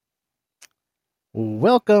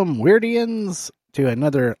Welcome, Weirdians, to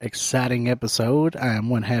another exciting episode. I am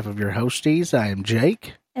one half of your hosties. I am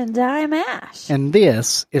Jake. And I'm Ash. And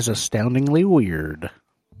this is Astoundingly Weird.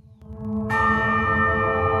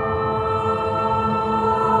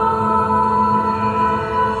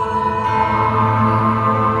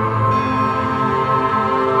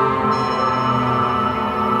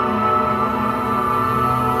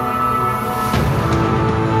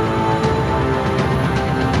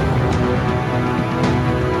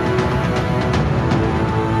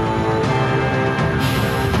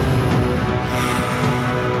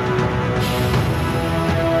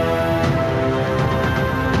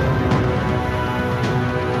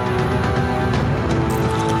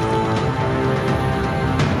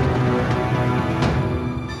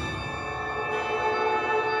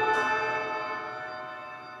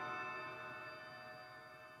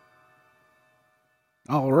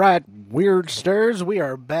 All right, Weirdsters, we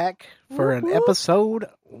are back for an episode.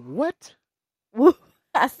 What? Whoop.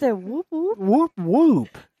 I said whoop whoop. Whoop whoop.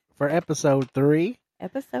 For episode 3.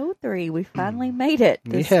 Episode 3. We finally made it.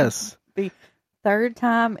 Yes. The third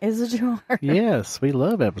time is a charm. Yes, we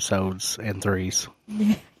love episodes and 3s.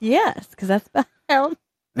 Yes, because that's about how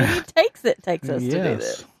many takes us to do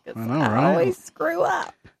this. I know, I right? always screw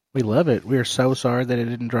up. We love it. We are so sorry that it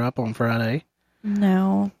didn't drop on Friday.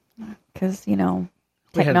 No, because,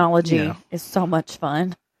 technology is so much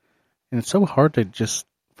fun. And it's so hard to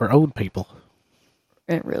for old people.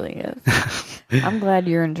 It really is. I'm glad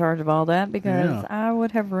you're in charge of all that because I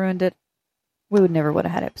would have ruined it. We would have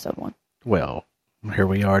had episode 1. Well, here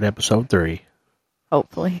we are at episode 3.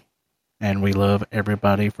 Hopefully. And we love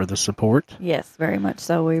everybody for the support. Yes, very much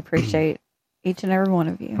so. We appreciate each and every one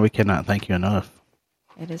of you. We cannot thank you enough.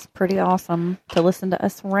 It is pretty awesome to listen to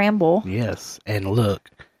us ramble. Yes, and look,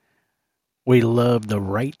 we love the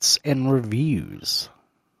rates and reviews.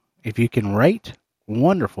 If you can rate,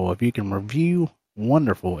 wonderful. If you can review,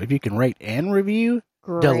 wonderful. If you can rate and review,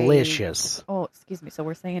 Great. Delicious. Oh, excuse me. So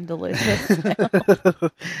we're saying delicious now.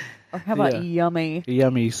 Or how about yummy?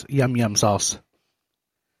 Yum sauce.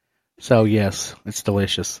 So yes, it's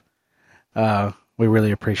delicious. We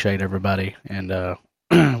really appreciate everybody, and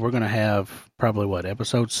we're gonna have probably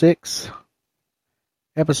episode 6.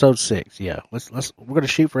 Episode 6, yeah. We're gonna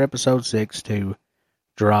shoot for episode 6 to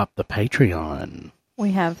drop the Patreon.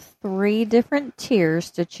 We have 3 different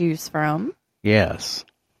tiers to choose from. Yes,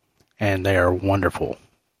 and they are wonderful.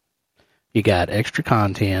 You got extra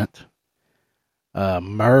content,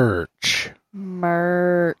 merch.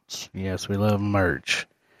 Yes, we love merch,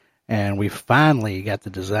 and we finally got the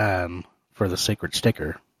design for the secret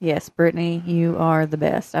sticker. Yes, Brittany, you are the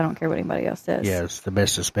best. I don't care what anybody else says. Yes, the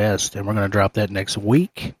best is best, and we're going to drop that next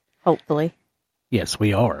week. Hopefully. Yes,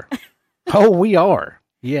 we are. Oh, we are.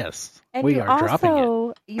 Yes, and we are dropping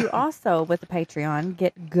it. You also, with the Patreon,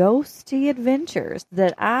 get Ghosty Adventures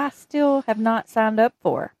that I still have not signed up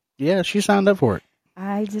for. Yeah, she signed up for it.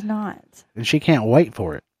 I did not. And she can't wait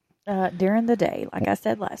for it. During the day, like I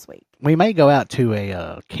said last week. We may go out to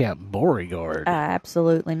a Camp Beauregard.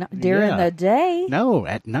 Absolutely not. During the day? No,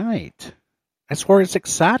 at night. That's where it's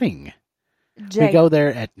exciting. Jake, we go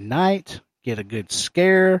there at night, get a good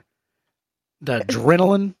scare, the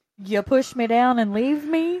adrenaline. You push me down and leave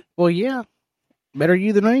me? Well, yeah. Better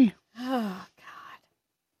you than me. Oh, God.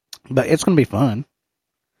 But it's going to be fun.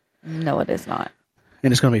 No, it is not.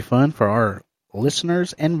 And it's going to be fun for our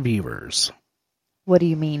listeners and viewers. What do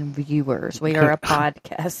you mean, viewers? We are a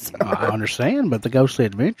podcast. I understand, but the Ghostly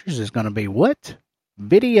Adventures is going to be what?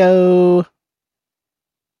 Video.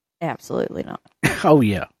 Absolutely not. Oh,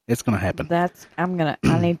 yeah. It's going to happen.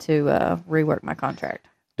 I need to rework my contract.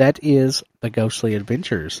 That is the Ghostly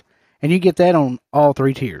Adventures. And you get that on all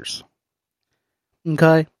 3 tiers.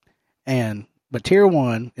 Okay? But tier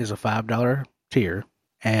 1 is a $5 tier.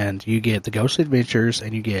 And you get the Ghostly Adventures,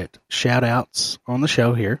 and you get shout-outs on the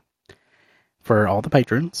show here for all the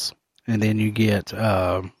patrons. And then you get,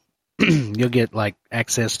 you'll get,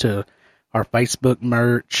 access to our Facebook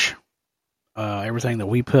merch, everything that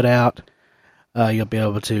we put out. You'll be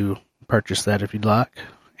able to purchase that if you'd like.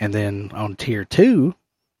 And then on tier 2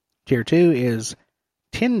 is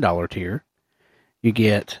 $10 tier. You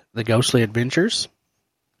get the Ghostly Adventures.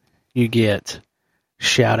 You get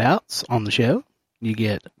shout-outs on the show. You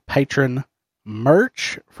get patron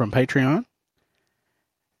merch from Patreon.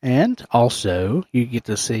 And also, you get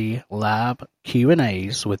to see live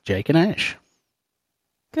Q&As with Jake and Ash.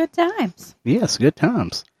 Good times. Yes, good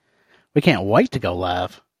times. We can't wait to go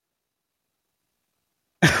live.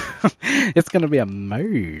 It's going to be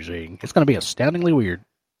amazing. It's going to be astoundingly weird.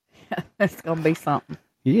 It's going to be something.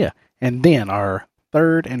 Yeah. And then our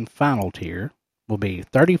third and final tier will be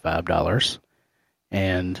 $35.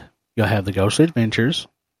 And you'll have the Ghostly Adventures,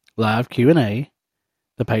 live Q&A,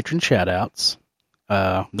 the patron shout-outs,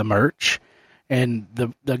 the merch. And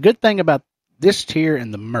the good thing about this tier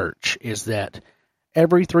and the merch is that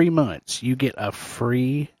every 3 months you get a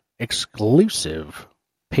free exclusive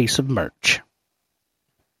piece of merch.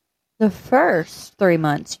 The first 3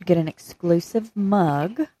 months you get an exclusive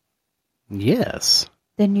mug. Yes.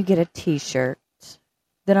 Then you get a t-shirt,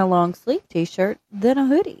 then a long sleeve t-shirt, then a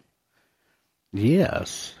hoodie.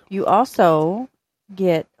 Yes. You also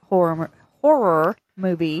get horror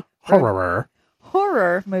movie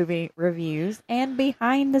reviews and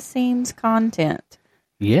behind the scenes content.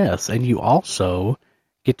 Yes, and you also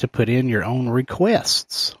get to put in your own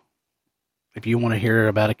requests. If you want to hear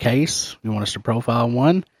about a case, you want us to profile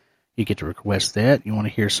one, you get to request that. You want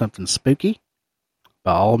to hear something spooky?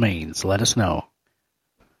 By all means, let us know.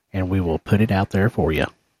 And we will put it out there for you.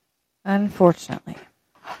 Unfortunately.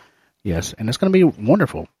 Yes, and it's going to be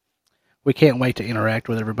wonderful. We can't wait to interact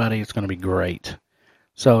with everybody. It's going to be great.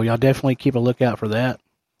 So y'all definitely keep a lookout for that.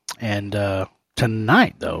 And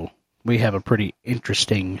tonight, though, we have a pretty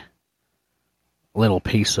interesting little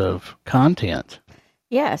piece of content.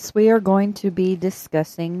 Yes, we are going to be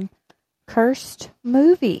discussing cursed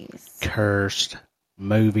movies. Cursed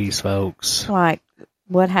movies, folks. Like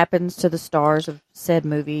what happens to the stars of said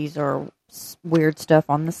movies or weird stuff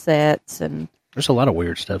on the sets. And there's a lot of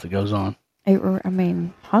weird stuff that goes on.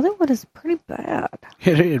 Hollywood is pretty bad.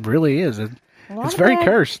 It really is. It's very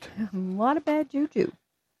cursed. A lot of bad juju.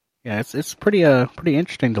 Yeah, it's pretty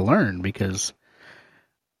interesting to learn because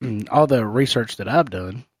all the research that I've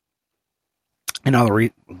done and all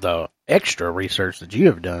the extra research that you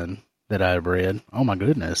have done that I've read, oh my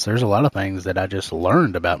goodness, there's a lot of things that I just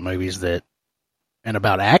learned about movies and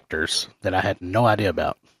about actors that I had no idea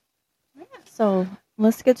about. Yeah, so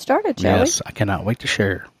let's get started, shall we? Yes, I cannot wait to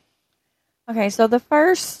share. Okay, so the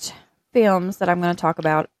first films that I'm going to talk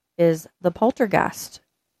about is the Poltergeist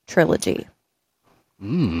trilogy.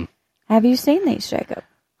 Have you seen these, Jacob?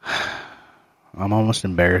 I'm almost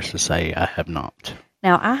embarrassed to say I have not.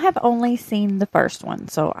 Now, I have only seen the first one,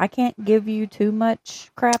 so I can't give you too much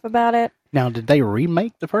crap about it. Now, did they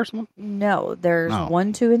remake the first one? No, there's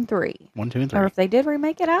 1, 2, and 3. 1, 2, and 3. Or if they did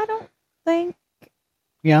remake it, I don't think.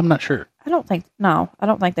 Yeah, I'm not sure. I don't think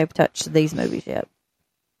they've touched these movies yet.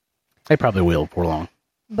 They probably will for long.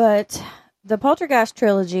 But the Poltergeist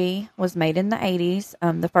trilogy was made in the 80s.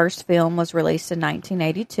 The first film was released in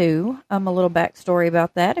 1982. A little backstory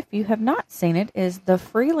about that, if you have not seen it, is the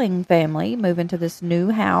Freeling family move into this new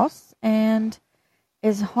house and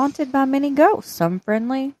is haunted by many ghosts, some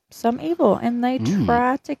friendly, some evil, and they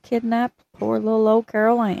try to kidnap poor little old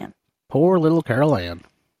Carol Ann. Poor little Carol Ann.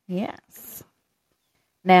 Yes.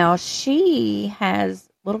 Now,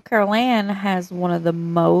 little Carol Ann has one of the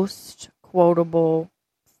most quotable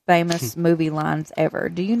famous movie lines ever.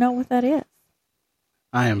 Do you know what that is?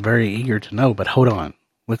 I am very eager to know, but hold on.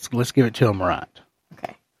 Let's give it to him right.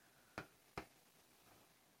 Okay.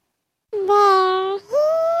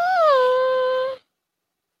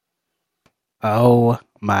 Oh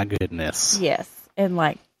my goodness. Yes, and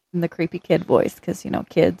in the creepy kid voice, because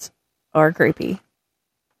kids are creepy.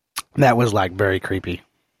 That was very creepy.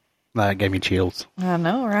 That gave me chills. I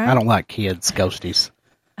know, right? I don't like kids, ghosties.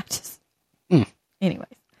 Anyways.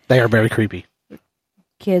 They are very creepy.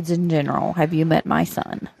 Kids in general. Have you met my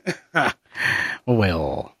son?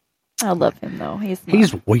 Well. I love him, though.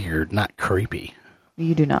 He's weird, not creepy.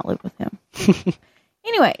 You do not live with him.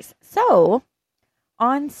 Anyways, so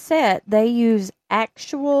on set, they use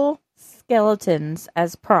actual skeletons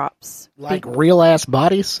as props. Like real-ass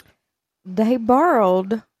bodies? They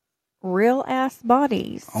borrowed real-ass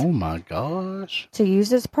bodies. Oh, my gosh. To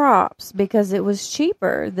use as props because it was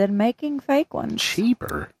cheaper than making fake ones.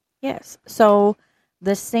 Cheaper? Yes. So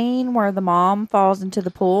the scene where the mom falls into the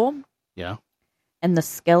pool. Yeah. And the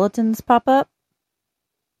skeletons pop up.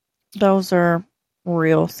 Those are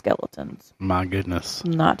real skeletons. My goodness.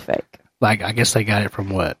 Not fake. I guess they got it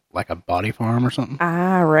from what? Like a body farm or something?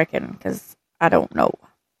 I reckon, because I don't know.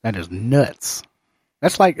 That is nuts.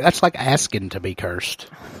 That's like asking to be cursed.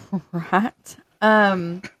 Right.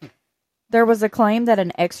 There was a claim that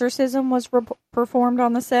an exorcism was performed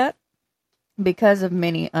on the set because of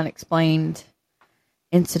many unexplained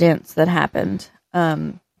incidents that happened.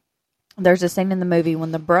 There's a scene in the movie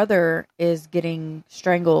when the brother is getting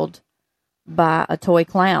strangled by a toy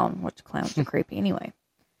clown, which clowns are creepy anyway.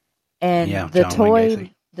 And the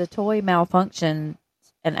toy malfunctions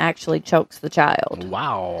and actually chokes the child.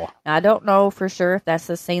 Wow. Now, I don't know for sure if that's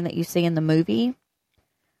the scene that you see in the movie,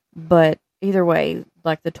 but either way,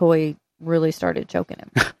 the toy really started choking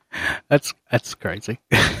him. That's crazy.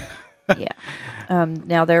 Yeah.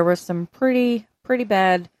 Now there were some pretty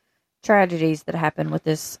bad tragedies that happened with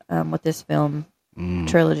this film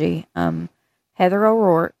trilogy. Heather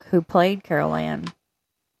O'Rourke, who played Carol Ann,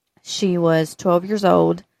 she was 12 years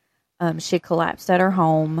old. She collapsed at her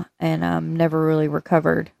home and never really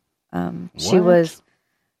recovered. She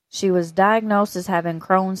was diagnosed as having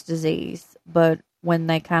Crohn's disease, but when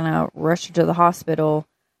they kind of rushed her to the hospital,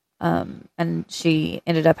 and she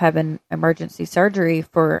ended up having emergency surgery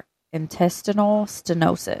for intestinal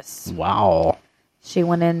stenosis. Wow. She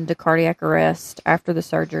went into cardiac arrest after the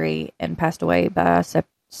surgery and passed away by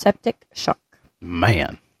septic shock.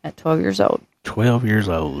 Man. At 12 years old. 12 years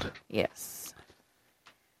old. Yes.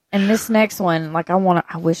 And this next one, like I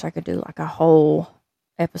wish I could do like a whole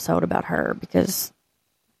episode about her because...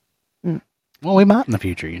 Well, we might in the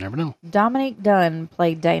future. You never know. Dominique Dunn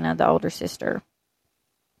played Dana, the older sister.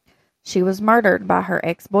 She was murdered by her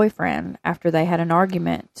ex-boyfriend after they had an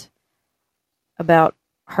argument about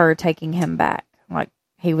her taking him back. Like,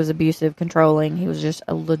 he was abusive, controlling. He was just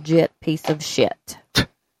a legit piece of shit.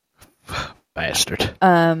 Bastard.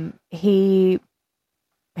 He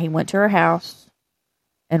went to her house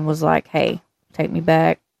and was like, hey, take me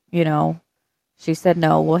back. You know, she said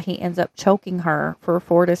no. Well, he ends up choking her for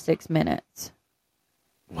 4 to 6 minutes.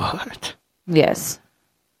 What? Yes.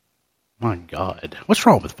 My God. What's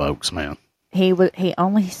wrong with folks, man? He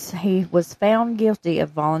was found guilty of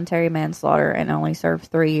voluntary manslaughter and only served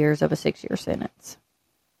 3 years of a 6-year sentence.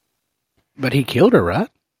 But he killed her, right?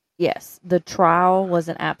 Yes. The trial was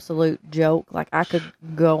an absolute joke. Like, I could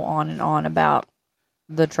go on and on about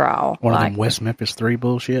the trial. One of them West Memphis 3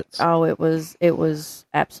 bullshits. Oh, it was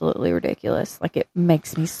absolutely ridiculous. Like, it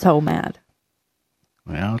makes me so mad.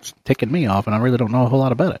 Well, it's ticking me off, and I really don't know a whole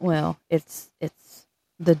lot about it. Well, it's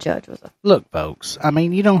the judge was a... Look, folks, I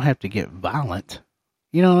mean, you don't have to get violent.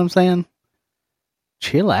 You know what I'm saying?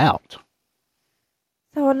 Chill out.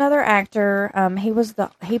 So another actor,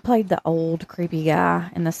 he played the old creepy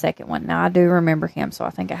guy in the second one. Now I do remember him, so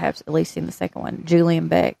I think I have at least seen the second one. Julian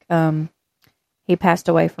Beck. He passed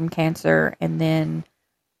away from cancer, and then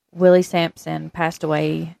Willie Sampson passed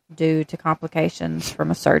away due to complications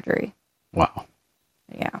from a surgery. Wow.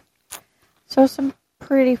 Yeah. So some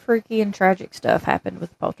pretty freaky and tragic stuff happened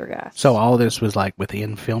with Poltergeist. So all this was like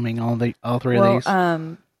within filming all three of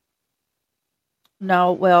these?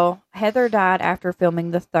 No, well, Heather died after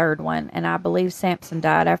filming the third one, and I believe Sampson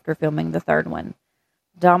died after filming the third one.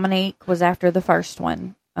 Dominique was after the first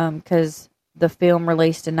one, because the film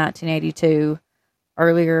released in 1982,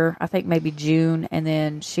 earlier, I think maybe June, and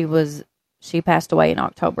then she passed away in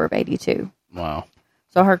October of 82. Wow.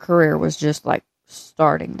 So her career was just like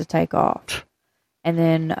starting to take off. And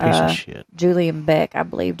then Julian Beck, I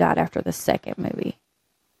believe, died after the second movie.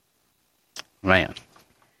 Man.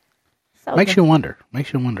 So Makes you wonder.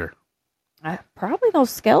 Probably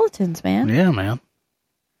those skeletons, man. Yeah, man.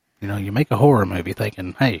 You know, you make a horror movie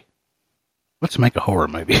thinking, hey, let's make a horror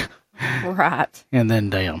movie. Right. And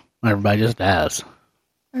then, damn, everybody just dies.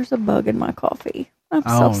 There's a bug in my coffee. I'm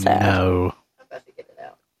so sad. Oh, no. I'm about to get it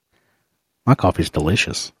out. My coffee's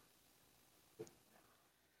delicious.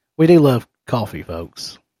 We do love coffee,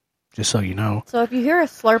 folks. Just so you know. So if you hear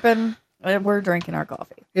us slurping, we're drinking our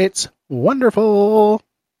coffee. It's wonderful.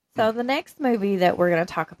 So the next movie that we're going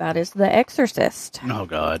to talk about is The Exorcist. Oh,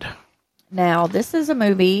 God. Now, this is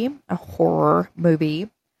a horror movie.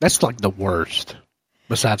 That's like the worst,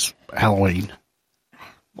 besides Halloween.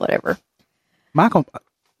 Whatever. Michael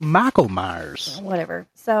Myers. Whatever.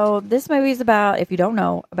 So this movie is about, if you don't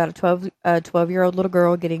know, about a 12-year-old little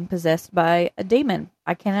girl getting possessed by a demon.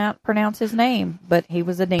 I cannot pronounce his name, but he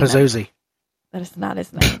was a demon. Pazuzu. That is not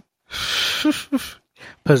his name.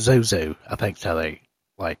 Pazuzu. I think that's how they,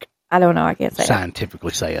 I don't know. I can't say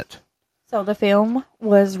scientifically say it. So the film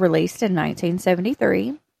was released in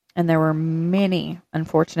 1973, and there were many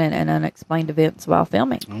unfortunate and unexplained events while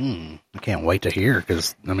filming. I can't wait to hear,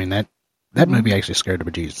 because, I mean, that movie actually scared the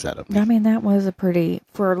bejesus out of me. I mean, that was a pretty,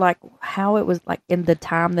 for how it was in the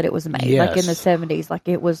time that it was made, yes. in the 70s,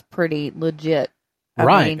 it was pretty legit.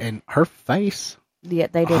 I mean, and her face. Yeah,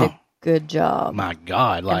 they did a good job. My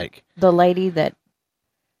God, the lady that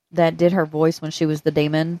did her voice when she was the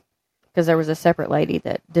demon, because there was a separate lady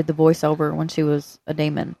that did the voiceover when she was a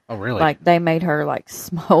demon. Oh, really? They made her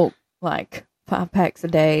smoke 5 packs a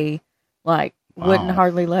day, wouldn't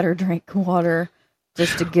hardly let her drink water,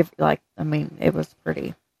 just to give it was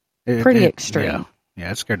pretty extreme.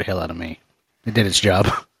 Yeah, it scared the hell out of me. It did its job.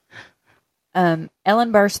 Ellen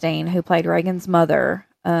Burstyn, who played Reagan's mother,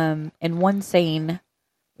 in one scene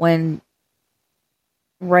when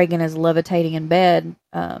Reagan is levitating in bed,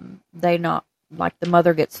 the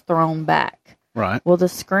mother gets thrown back. Right. Well, the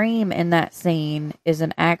scream in that scene is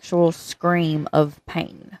an actual scream of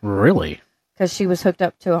pain. Really? Because she was hooked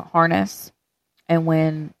up to a harness, and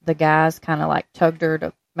when the guys kind of like tugged her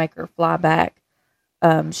to make her fly back,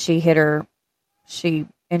 she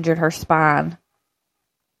injured her spine.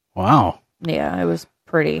 Wow. Yeah, it was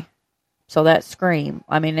pretty. So that scream,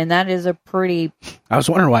 I mean, and that is a pretty... I was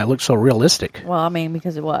wondering why it looked so realistic. Well, I mean,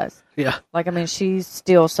 because it was. Yeah. Like, I mean, she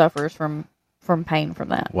still suffers from pain from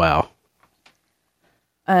that. Wow.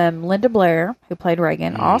 Linda Blair, who played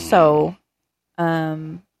Reagan, also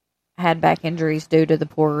had back injuries due to the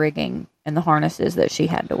poor rigging and the harnesses that she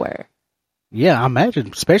had to wear. Yeah, I imagine,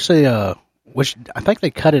 especially, which I think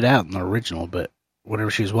they cut it out in the original, but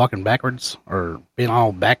whenever she was walking backwards or being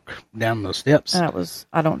all back down the steps.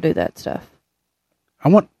 I don't do that stuff.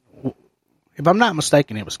 If I'm not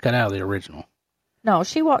mistaken, it was cut out of the original. No,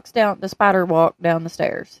 she walks down, the spider walk down the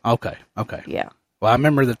stairs. Okay. Yeah. Well, I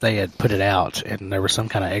remember that they had put it out, and there was some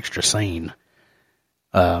kind of extra scene.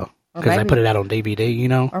 Because they put it out on DVD, you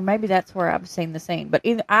know? Or maybe that's where I've seen the scene. But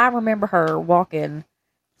I remember her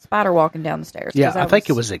spider walking down the stairs. Yeah, I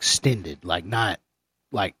think it was extended, like not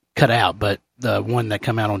like cut out, but the one that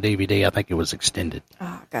come out on DVD, I think it was extended.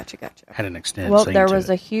 Oh, gotcha. Had an extended Well, scene there to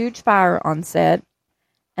was it. a huge fire on set,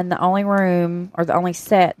 and the only room, or the only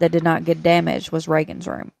set that did not get damaged was Reagan's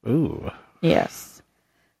room. Ooh. Yes.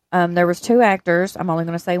 There was 2 actors. I'm only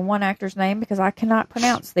going to say one actor's name because I cannot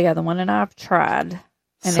pronounce the other one, and I've tried.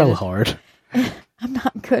 And So hard. I'm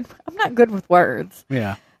not good. I'm not good with words.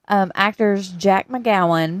 Yeah. Actors Jack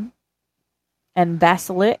McGowan and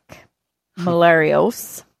Vasilik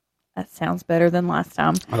Malarios. That sounds better than last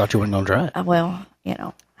time. I thought you weren't going to try it. Well, you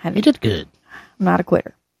know, You did good. I'm not a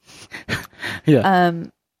quitter. Yeah.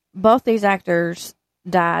 Both these actors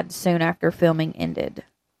died soon after filming ended,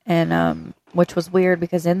 and which was weird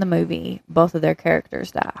because in the movie, both of their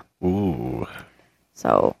characters die. Ooh.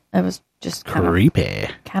 So it was just Creepy.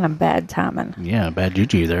 kind of bad timing. Yeah, bad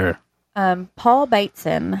juju there. Paul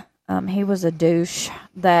Bateson, he was a douche.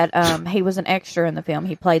 That he was an extra in the film.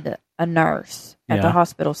 He played a nurse at the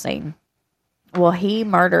hospital scene. Well, he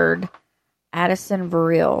murdered Addison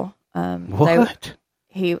Verrill. What?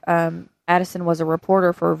 Addison was a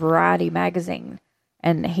reporter for Variety magazine,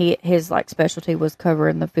 and his like specialty was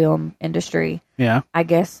covering the film industry. Yeah. I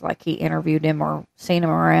guess like he interviewed him or seen him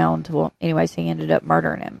around. Well, anyways, he ended up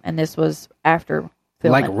murdering him, and this was after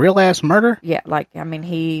filming. Like real ass murder? Yeah, like I mean,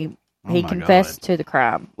 he my confessed to the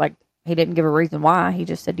crime. Like he didn't give a reason why. He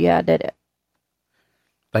just said, "Yeah, I did it."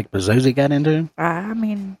 Like Bazoozi got into him? I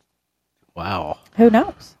mean, Wow. who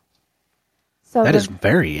knows? So That is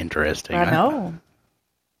very interesting. I know.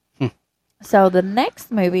 So the next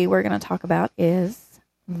movie we're going to talk about is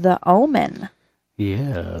The Omen.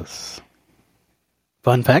 Yes.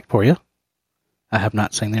 Fun fact for you. I have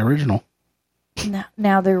not seen the original.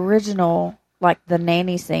 Now the original, like the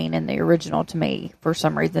nanny scene in the original to me, for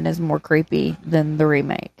some reason is more creepy than the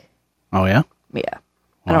remake. Oh, yeah? Yeah.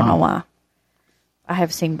 I don't know why. I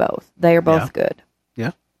have seen both. They are both good.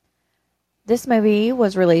 Yeah. This movie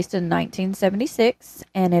was released in 1976,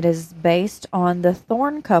 and it is based on the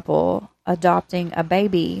Thorne couple adopting a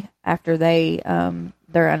baby after they're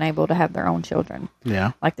unable to have their own children.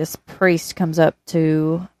 Yeah. Like this priest comes up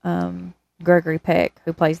to Gregory Peck,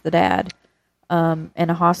 who plays the dad, in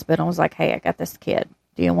a hospital, and was like, "Hey, I got this kid.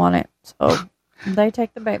 Do you want it?" So they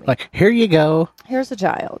take the baby. Like, here you go. Here's a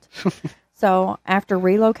child. So after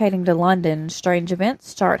relocating to London, strange events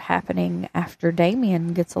start happening after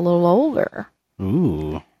Damien gets a little older.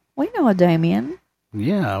 Ooh. We know a Damien.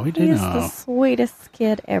 Yeah, we do He is know. the sweetest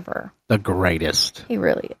kid ever. The greatest. He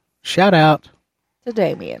really is. Shout out. To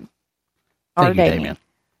Damien. Thank Our you, Damien. Damien.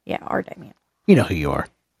 Yeah, our Damien. You know who you are.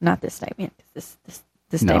 Not this Damien. This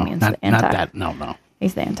No, Damien's not, the anti. not that. No.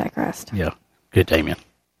 He's the Antichrist. Yeah. Good Damien.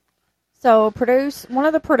 So one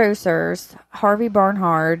of the producers, Harvey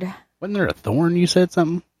Bernhard, Wasn't there a Thorn you said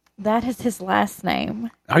something? that is his last name.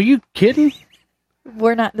 Are you kidding?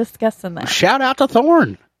 We're not discussing that. Shout out to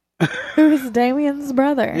Thorn. Who is Damien's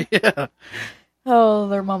brother? Yeah. Oh,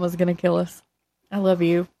 their mama's going to kill us. I love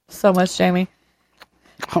you so much, Jamie.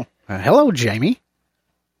 Oh, hello, Jamie.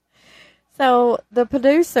 So the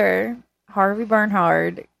producer, Harvey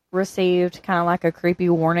Bernhard, received kind of like a creepy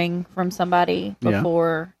warning from somebody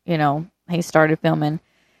before, he started filming.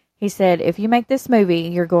 He said, if you make this movie,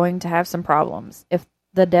 you're going to have some problems. If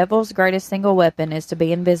the devil's greatest single weapon is to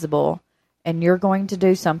be invisible, and you're going to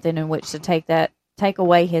do something in which to take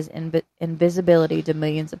away his invisibility to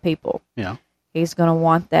millions of people, he's going to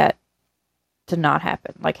want that to not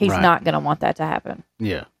happen. Like, he's not going to want that to happen.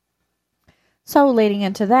 Yeah. So leading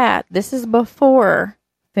into that, this is before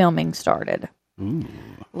filming started. Ooh.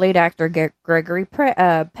 Lead actor Gregory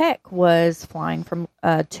Peck was flying from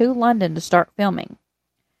to London to start filming.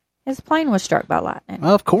 His plane was struck by lightning.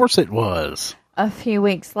 Of course it was. A few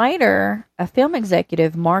weeks later, a film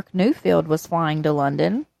executive, Mark Newfield, was flying to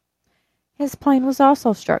London. His plane was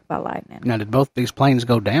also struck by lightning. Now, did both these planes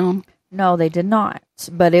go down? No, they did not.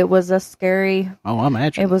 But it was a scary... Oh, I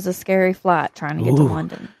imagine. It was a scary flight trying to get to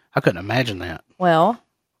London. I couldn't imagine that. Well,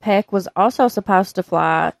 Peck was also supposed to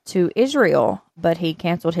fly to Israel, but he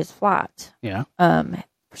canceled his flight. Yeah.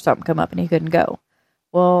 Something come up and he couldn't go.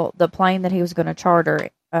 Well, the plane that he was going to charter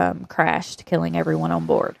crashed, killing everyone on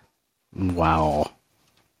board. Wow.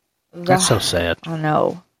 That's so sad. I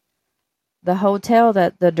know. The hotel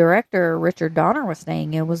that the director, Richard Donner, was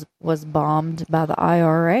staying in was bombed by the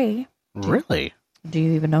IRA. Really? Do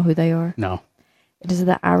you even know who they are? No. It is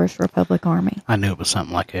the Irish Republic Army. I knew it was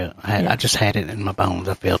something like that. I just had it in my bones.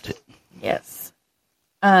 I felt it. Yes.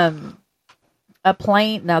 A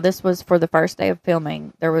plane. Now, this was for the first day of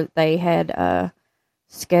filming. They had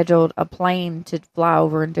scheduled a plane to fly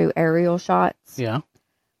over and do aerial shots. Yeah.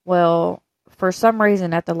 Well, for some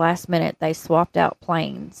reason, at the last minute, they swapped out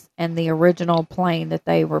planes, and the original plane that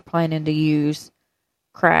they were planning to use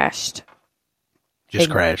crashed.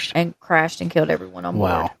 Crashed. And crashed and killed everyone on board.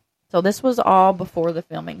 Wow. So this was all before the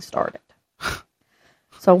filming started.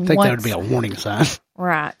 So I think that would be a warning sign.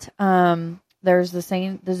 Right. There's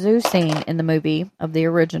the zoo scene in the movie of the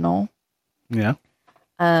original. Yeah.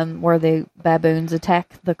 Where the baboons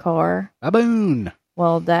attack the car. Baboon.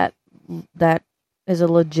 Well, that is a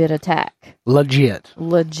legit attack. Legit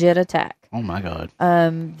attack. Oh my God.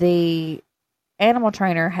 The animal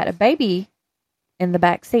trainer had a baby in the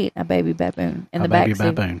back seat, a baby baboon in the back seat.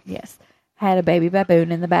 Baboon. Yes. Had a baby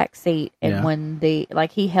baboon in the back seat, and when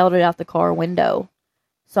he held it out the car window,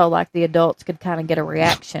 so the adults could kind of get a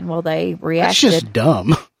reaction. Well, they reacted. That's just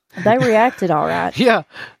dumb. They reacted all right. Yeah,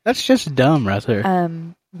 that's just dumb right there.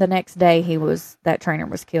 The next day, that trainer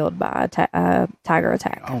was killed by a tiger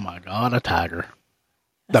attack. Oh my God, a tiger!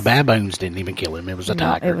 The baboons didn't even kill him. It was a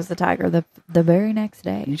tiger. It was the tiger. The very next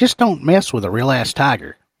day. You just don't mess with a real ass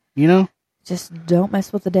tiger. You know. Just don't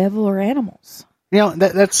mess with the devil or animals. You know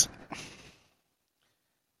that's.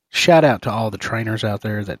 Shout out to all the trainers out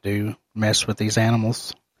there that do mess with these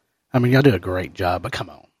animals. I mean, y'all do a great job, but come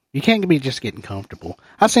on. You can't be just getting comfortable.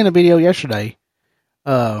 I seen a video yesterday,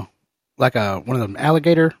 one of them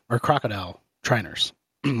alligator or crocodile trainers,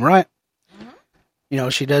 right? Mm-hmm. You know,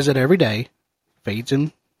 she does it every day, feeds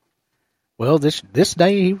him. Well, this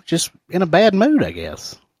day he was just in a bad mood, I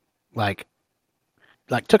guess. Like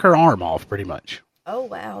took her arm off pretty much. Oh,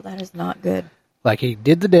 wow. That is not good. Like he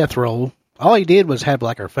did the death roll. All he did was have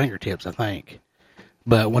her fingertips, I think.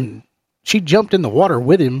 But when she jumped in the water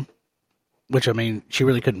with him, which, I mean, she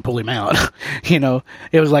really couldn't pull him out. You know,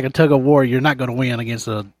 it was like a tug of war. You're not going to win against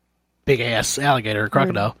a big-ass alligator or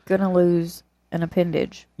crocodile. You're going to lose an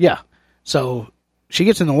appendage. Yeah. So she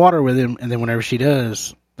gets in the water with him, and then whenever she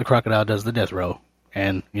does, the crocodile does the death roll.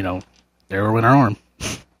 And, you know, there went her arm.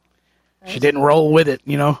 She didn't roll with it,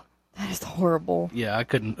 you know. That is horrible. Yeah, I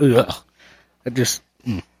couldn't. Ugh. It just...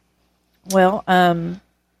 Well,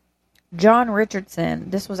 John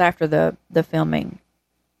Richardson, this was after the filming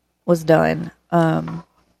was done. John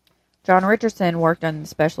Richardson worked on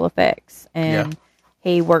special effects, and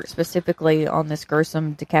he worked specifically on this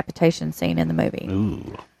gruesome decapitation scene in the movie.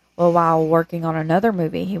 Ooh. Well, while working on another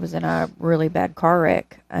movie, he was in a really bad car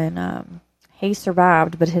wreck, and he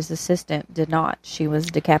survived, but his assistant did not. She was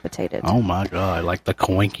decapitated. Oh, my God. Like the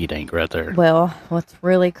coinky dink right there. Well, what's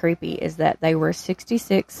really creepy is that they were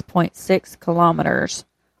 66.6 kilometers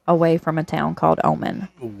away from a town called Oman.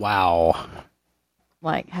 Wow.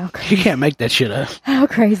 Like, how crazy? You can't make that shit up. How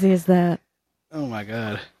crazy is that? Oh, my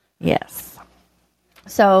God. Yes.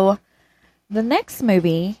 So, the next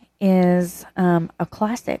movie is a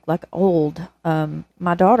classic, old.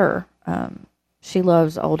 My daughter... she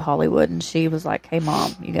loves old Hollywood, and she was like, hey,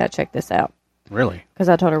 Mom, you got to check this out. Really? Because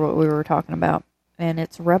I told her what we were talking about. And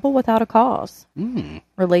it's Rebel Without a Cause,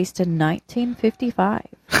 released in 1955.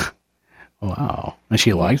 Wow. And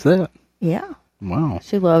she likes that? Yeah. Wow.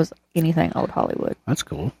 She loves anything old Hollywood. That's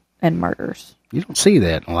cool. And murders. You don't see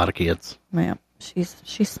that in a lot of kids. Yeah. She's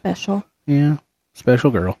special. Yeah. Special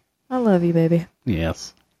girl. I love you, baby.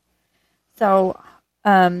 Yes. So...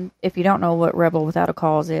 if you don't know what Rebel Without a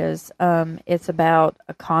Cause is, it's about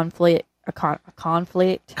a conflict.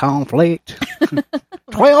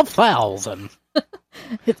 12,000.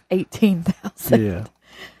 It's 18,000. Yeah.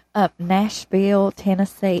 Up Nashville,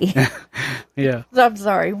 Tennessee. Yeah. I'm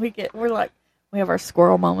sorry. We have our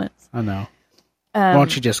squirrel moments. I know. Why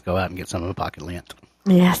don't you just go out and get some of a pocket lint?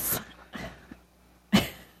 Yes.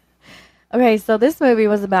 Okay, so this movie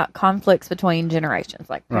was about conflicts between generations,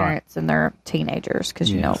 like Right. parents and their teenagers, because,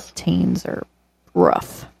 you know, Yes. teens are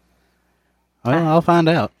rough. Well, I'll find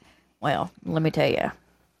out. Well, let me tell you.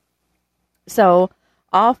 So,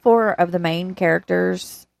 all 4 of the main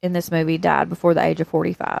characters in this movie died before the age of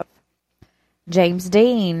 45. James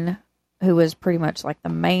Dean, who was pretty much like the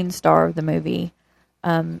main star of the movie,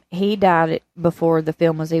 he died before the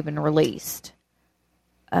film was even released.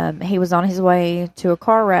 He was on his way to a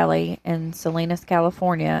car rally in Salinas,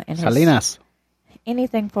 California. And Salinas.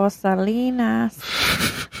 Anything for Salinas.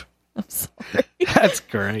 I'm sorry. That's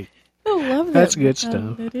great. I love that. That's good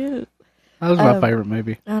stuff. It is. That was my favorite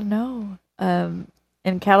movie. I know.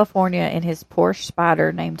 In California, in his Porsche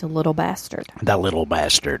Spider named Little Bastard. That little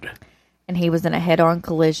bastard. And he was in a head-on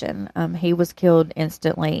collision. He was killed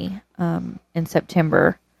instantly in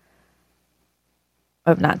September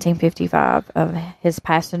of 1955. His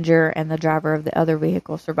passenger and the driver of the other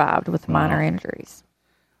vehicle survived with minor injuries.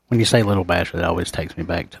 When you say little bastard, it always takes me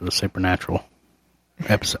back to the Supernatural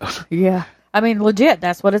episode. Yeah. I mean, legit,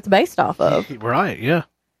 that's what it's based off of. Right, yeah.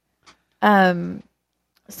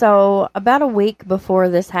 So about a week before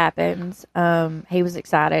this happens, he was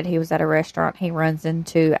excited. He was at a restaurant. He runs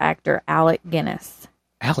into actor Alec Guinness.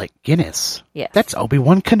 Alec Guinness. Yes. That's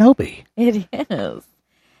Obi-Wan Kenobi. It is.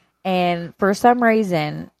 And for some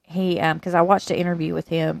reason, he, because I watched an interview with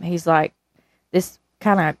him, he's like, this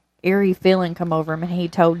kind of eerie feeling come over him, and he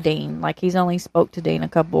told Dean, like, he's only spoke to Dean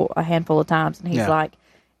a handful of times, and he's like,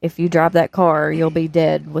 if you drive that car, you'll be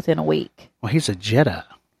dead within a week. Well, he's a Jedi.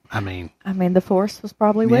 I mean, the Force was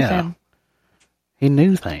probably with him. He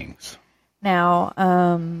knew things. Now,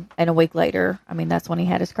 and a week later, that's when he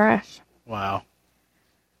had his crash. Wow.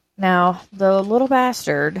 Now, the Little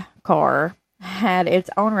Bastard car had its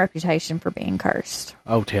own reputation for being cursed.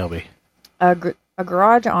 Oh, tell me. A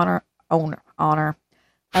garage owner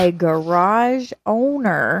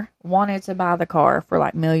wanted to buy the car for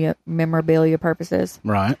like memorabilia purposes.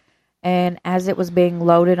 Right. And as it was being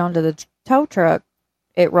loaded onto the tow truck,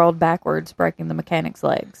 it rolled backwards, breaking the mechanic's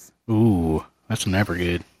legs. Ooh, that's never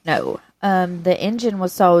good. No. The engine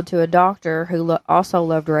was sold to a doctor who also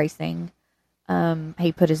loved racing.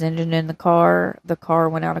 He put his engine in the car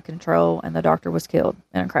went out of control, and the doctor was killed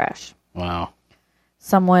in a crash. Wow.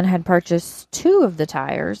 Someone had purchased 2 of the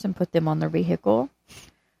tires and put them on their vehicle.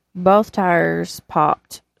 Both tires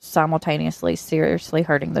popped simultaneously, seriously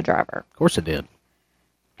hurting the driver. Of course it did.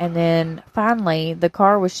 And then finally, the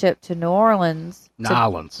car was shipped to New Orleans.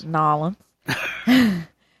 Nolans.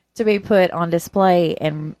 To be put on display,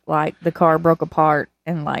 and like the car broke apart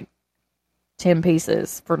in like 10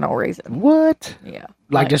 pieces for no reason. What? Yeah.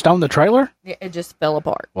 Like just on the trailer? Yeah, it just fell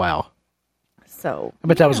apart. Wow. So. I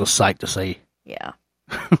bet that was a sight to see. Yeah.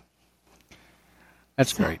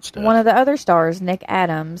 That's great stuff. One of the other stars, Nick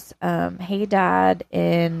Adams, he died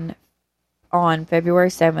on February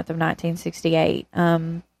 7th of 1968.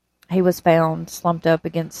 He was found slumped up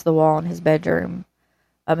against the wall in his bedroom.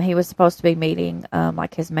 He was supposed to be meeting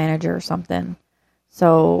like his manager or something.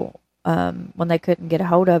 So when they couldn't get a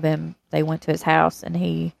hold of him, they went to his house, and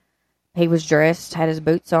he was dressed, had his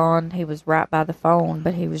boots on. He was right by the phone,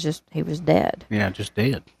 but he was dead. Yeah, just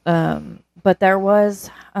dead. But there was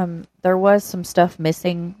some stuff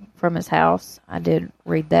missing from his house. I did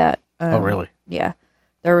read that. Oh, really? Yeah.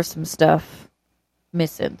 There was some stuff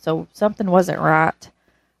missing. So something wasn't right.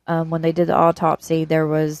 When they did the autopsy, there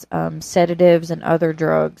was sedatives and other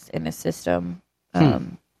drugs in his system.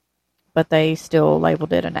 But they still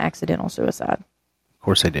labeled it an accidental suicide. Of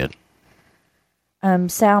course they did.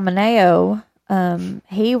 Sal Mineo,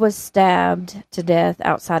 he was stabbed to death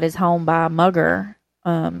outside his home by a mugger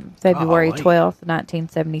February 12th,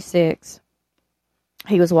 1976.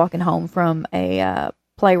 He was walking home from a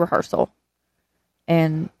play rehearsal,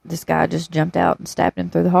 and this guy just jumped out and stabbed him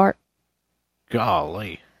through the heart.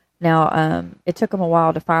 Golly. Now, it took them a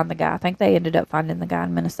while to find the guy. I think they ended up finding the guy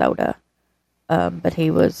in Minnesota, but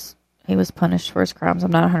he was punished for his crimes.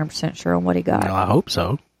 I'm not 100% sure on what he got. Well, I hope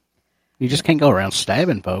so. You just can't go around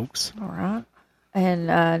stabbing folks. All right. And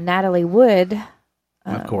Natalie Wood.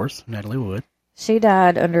 Of course, Natalie Wood. She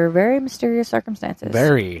died under very mysterious circumstances.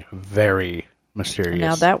 Very, very mysterious.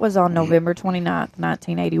 Now, that was on November 29th,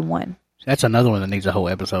 1981. That's another one that needs a whole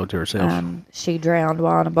episode to herself. She drowned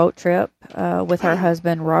while on a boat trip with her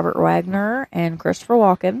husband, Robert Wagner, and Christopher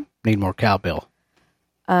Walken. Need more cowbell.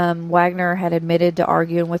 Wagner had admitted to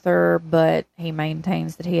arguing with her, but he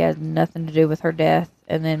maintains that he had nothing to do with her death.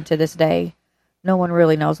 And then to this day, no one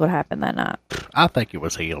really knows what happened that night. I think it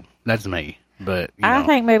was him. That's me. But I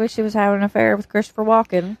think maybe she was having an affair with Christopher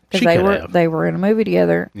Walken because they were in a movie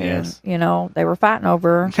together. Yes. And, they were fighting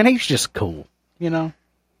over her. And he's just cool,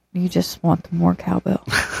 You just want the more cowbell.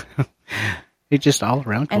 He's just all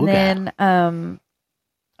around cool And guy.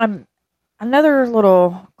 then another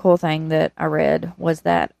little cool thing that I read was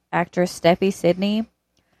that actress Steffi Sidney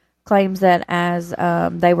claims that as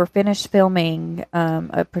they were finished filming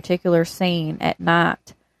a particular scene at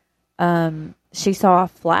night, she saw a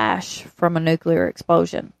flash from a nuclear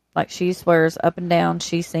explosion. Like, she swears up and down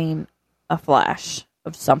she's seen a flash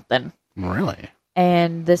of something. Really?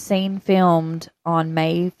 And the scene filmed on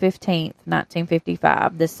May 15th,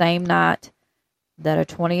 1955, the same night that a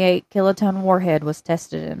 28 kiloton warhead was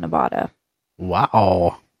tested in Nevada.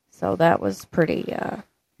 Wow. So that was pretty Yeah,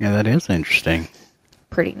 that is interesting.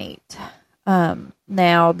 pretty neat.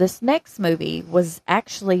 Now, this next movie was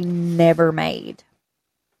actually never made.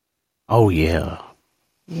 Oh, yeah.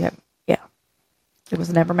 Yeah. It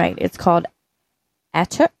was never made. It's called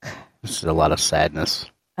Atuk. This is a lot of sadness.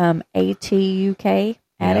 Atuk.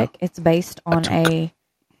 Attic. Yeah. It's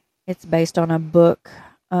based on a book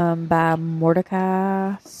by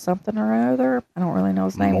Mordecai something or other. I don't really know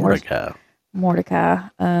his name. Mordecai.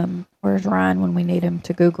 Where's Ryan when we need him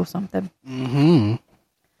to Google something? Mm-hmm.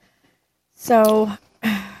 So,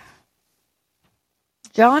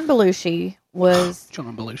 John Belushi was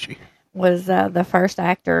the first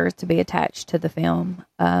actor to be attached to the film.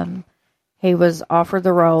 He was offered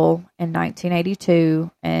the role in 1982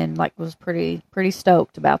 and was pretty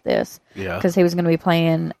stoked about this. Yeah. Because he was going to be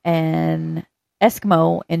playing an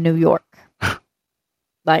Eskimo in New York.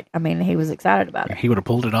 He was excited about it. He would have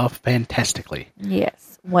pulled it off fantastically.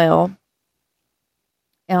 Yes. Well,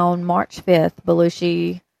 on March 5th,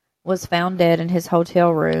 Belushi was found dead in his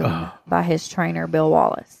hotel room by his trainer, Bill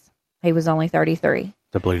Wallace. He was only 33.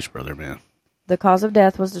 The Blues Brother, man. The cause of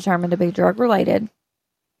death was determined to be drug-related,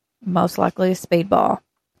 most likely a speedball.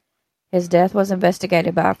 His death was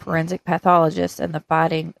investigated by a forensic pathologist, and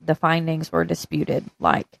the findings were disputed.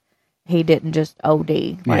 He didn't just OD.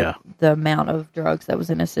 The amount of drugs that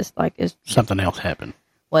was in his system, something else happened.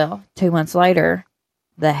 Well, 2 months later,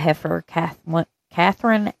 the heifer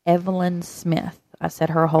Catherine Evelyn Smith, I said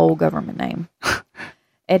her whole government name,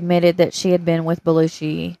 admitted that she had been with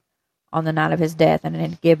Belushi on the night of his death and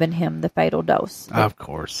had given him the fatal dose. Of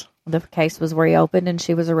course. The case was reopened, and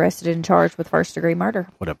she was arrested and charged with first-degree murder.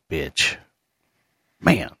 What a bitch.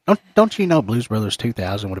 Man, don't you know Blues Brothers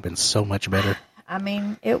 2000 would have been so much better?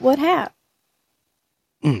 It would have.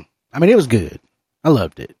 It was good. I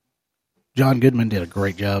loved it. John Goodman did a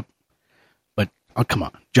great job. But, come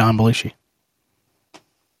on. John Belushi.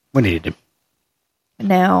 We needed him.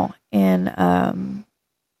 Now, in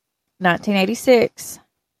 1986,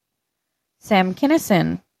 Sam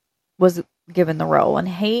Kinison was given the role, and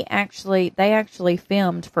they actually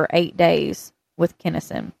filmed for 8 days with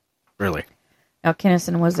Kinison. Really? Now,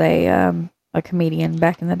 Kinison was a comedian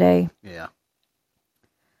back in the day. Yeah.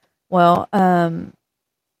 Well,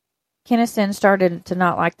 Kinison started to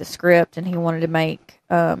not like the script, and he wanted to make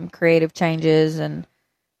creative changes and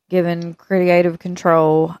given creative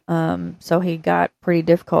control. So he got pretty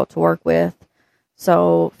difficult to work with.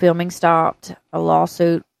 So filming stopped. A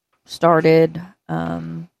lawsuit started.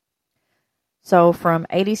 So from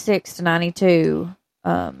 86 to 92,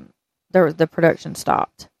 the production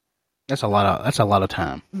stopped. That's a lot of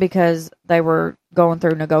time. Because they were going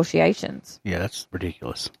through negotiations. Yeah, that's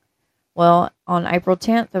ridiculous. Well, on April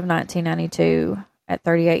 10th of 1992, at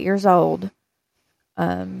 38 years old,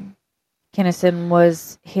 Kinison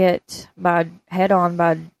was hit head-on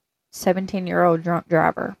by a 17-year-old drunk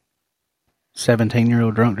driver.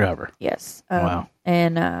 17-year-old drunk driver? Yes. Wow.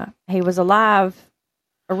 And he was alive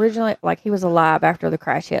originally, he was alive after the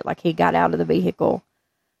crash hit. He got out of the vehicle.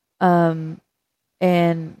 And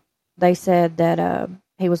they said that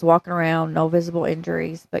he was walking around, no visible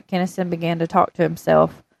injuries, but Kinison began to talk to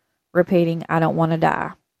himself, repeating, "I don't want to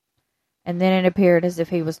die." And then it appeared as if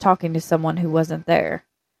he was talking to someone who wasn't there.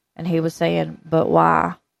 And he was saying, "But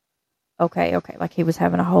why?" Okay. He was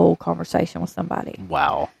having a whole conversation with somebody.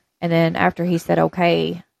 Wow. And then after he said,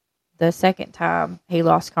 "Okay," the second time he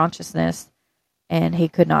lost consciousness and he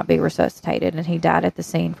could not be resuscitated. And he died at the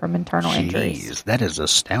scene from internal injuries. That is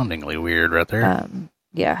astoundingly weird right there.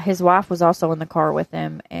 Yeah. His wife was also in the car with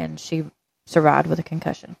him, and she survived with a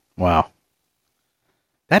concussion. Wow.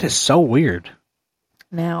 That is so weird.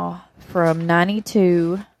 Now, from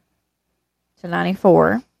 92 to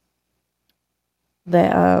 94,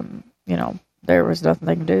 there was nothing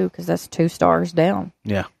they could do because that's 2 stars down.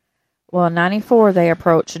 Yeah. Well, in 94, they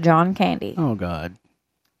approached John Candy. Oh, God.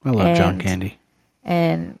 I love John Candy.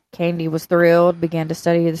 And Candy was thrilled, began to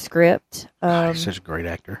study the script. He's such a great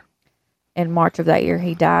actor. In March of that year,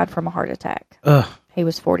 he died from a heart attack. Ugh. He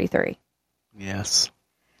was 43. Yes.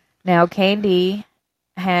 Now, Candy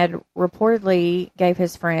had reportedly gave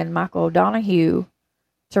his friend Michael O'Donoghue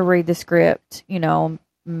to read the script,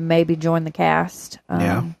 maybe join the cast.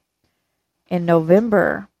 In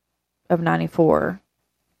November of 94,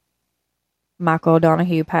 Michael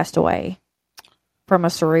O'Donoghue passed away from a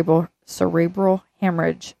cerebral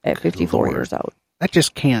hemorrhage at 54 Lord. years old. That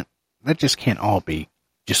just can't all be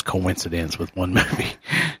just coincidence with one movie.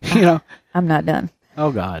 I'm not done.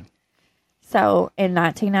 Oh God. So in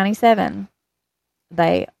 1997,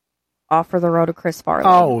 they offer the role to Chris Farley.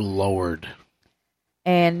 Oh Lord.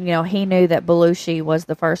 And, he knew that Belushi was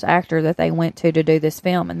the first actor that they went to do this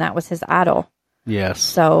film, and that was his idol. Yes.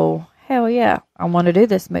 So, hell yeah, I want to do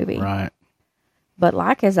this movie. Right. But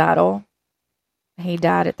like his idol, he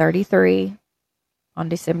died at 33 on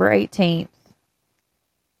December 18th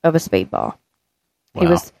of a speedball.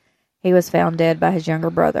 Wow. He was found dead by his younger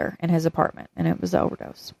brother in his apartment, and it was an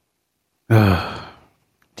overdose.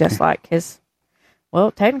 Just like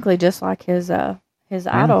technically just like his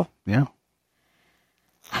idol. Yeah.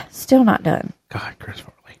 Still not done. God, Chris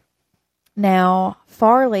Farley. Now,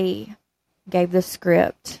 Farley gave the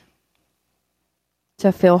script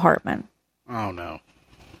to Phil Hartman. Oh no.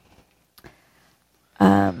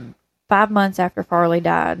 5 months after Farley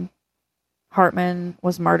died, Hartman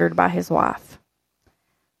was murdered by his wife.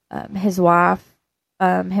 Him and his wife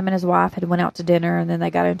had went out to dinner, and then they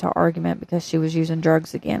got into an argument because she was using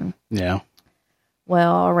drugs again. Yeah.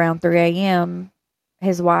 Well, around 3 a.m.,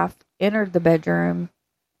 his wife entered the bedroom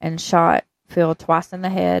and shot Phil twice in the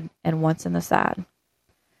head and once in the side.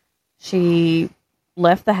 She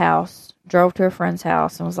left the house, drove to a friend's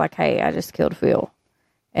house, and was like, "Hey, I just killed Phil."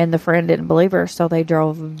 And the friend didn't believe her, so they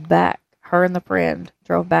drove back. Her and the friend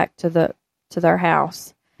drove back to their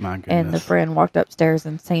house. My goodness. And the friend walked upstairs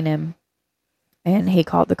and seen him, and he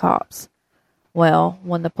called the cops. Well,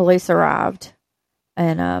 when the police arrived,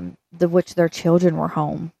 and which their children were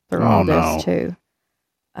home through all this too.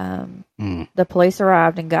 The police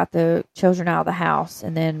arrived and got the children out of the house,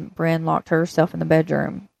 and then Bren locked herself in the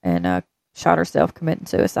bedroom and shot herself, committing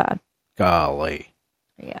suicide. Golly.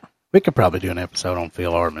 Yeah. We could probably do an episode on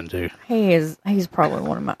Phil Hartman too. He's probably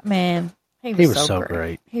one of my, man, he was so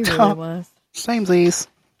great. He really was. Samesies.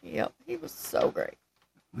 Yep, he was so great.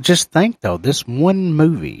 Just think though, this one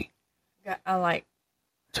movie I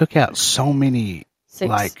took out so many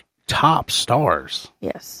 6. top stars.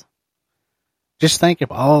 Yes. Just think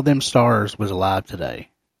if all of them stars was alive today,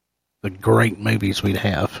 the great movies we'd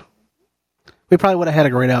have. We probably would have had a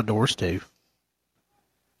Great Outdoors too,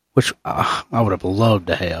 which I would have loved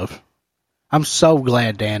to have. I'm so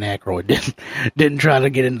glad Dan Aykroyd didn't try to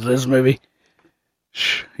get into this movie.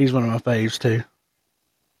 He's one of my faves too.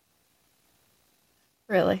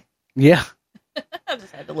 Really? Yeah. I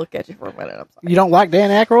just had to look at you for a minute. I'm sorry. You don't like Dan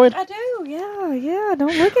Aykroyd? I do. Yeah.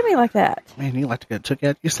 Don't look at me like that. Man, you like to get took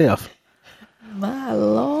out yourself. My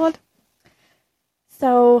Lord.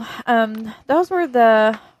 So, those were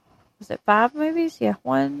was it 5 movies? Yeah.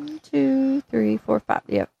 1, 2, 3, 4, 5.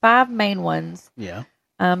 Yeah. 5 main ones. Yeah.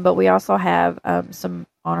 But we also have some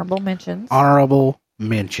honorable mentions. Honorable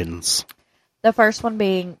mentions. The first one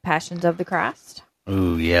being Passions of the Christ.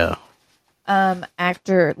 Ooh, yeah.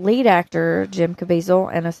 Lead actor Jim Caviezel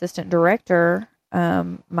and assistant director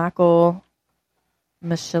Michael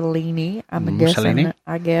Michelini.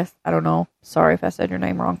 I guess. I don't know. Sorry if I said your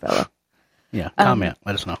name wrong, fella. Yeah, comment.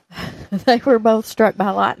 Let us know. They were both struck by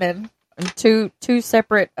lightning on two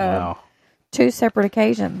separate Wow. 2 separate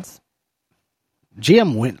occasions.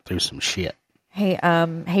 Jim went through some shit. He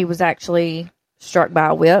was actually struck by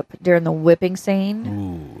a whip during the whipping scene.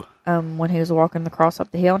 Ooh. When he was walking the cross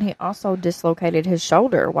up the hill, and he also dislocated his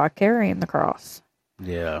shoulder while carrying the cross.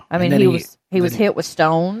 Yeah. I mean, he was hit with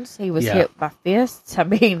stones. He was hit by fists. I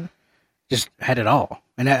mean, just had it all.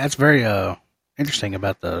 And that's very interesting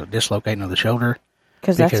about the dislocating of the shoulder.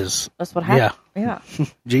 Because that's what happened. Yeah.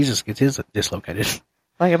 Jesus gets his dislocated.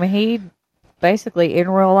 Like, I mean, he basically, in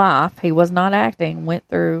real life, he was not acting, went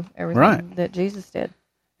through everything that Jesus did.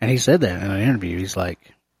 And he said that in an interview. He's like,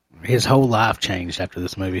 his whole life changed after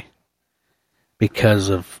this movie because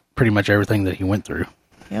of pretty much everything that he went through.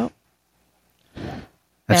 Yep.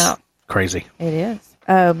 That's crazy. It is.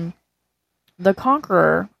 The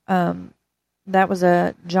Conqueror, that was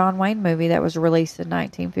a John Wayne movie that was released in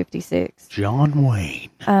 1956. John Wayne.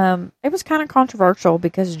 It was kind of controversial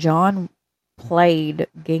because John played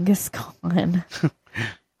Genghis Khan.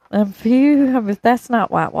 That's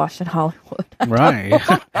not whitewashing Hollywood. Right.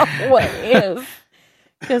 What is?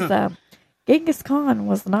 Because Genghis Khan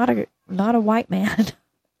was not a white man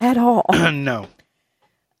at all. No.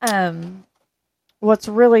 What's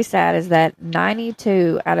really sad is that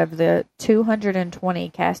 92 out of the 220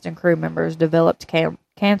 cast and crew members developed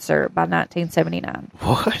cancer by 1979.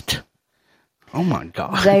 What? Oh my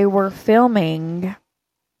God. They were filming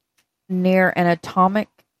near an atomic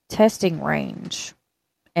testing range,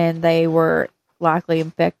 and they were likely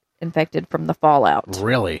infected from the fallout.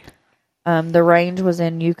 Really? The range was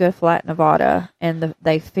in Yucca Flat, Nevada, and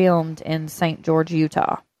they filmed in St. George,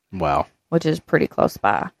 Utah. Wow. Which is pretty close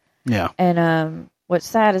by. Yeah. And what's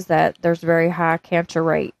sad is that there's very high cancer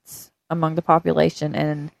rates among the population,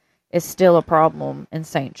 and it's still a problem in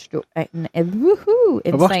St. in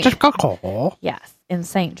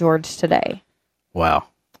St. George today. Wow.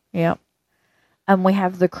 Yep. We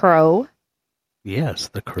have The Crow. Yes,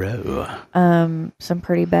 The Crow. Some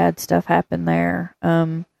pretty bad stuff happened there.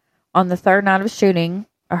 On the third night of shooting,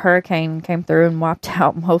 a hurricane came through and wiped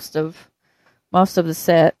out most of the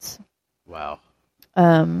sets. Wow.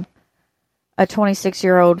 A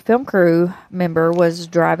 26-year-old film crew member was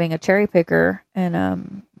driving a cherry picker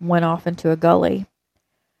and went off into a gully.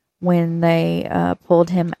 When they pulled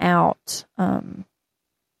him out,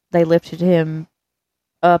 they lifted him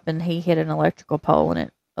up and he hit an electrical pole and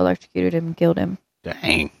it electrocuted him and killed him.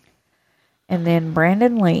 Dang. And then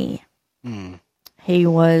Brandon Lee, he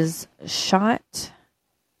was shot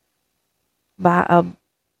by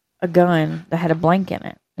a gun that had a blank in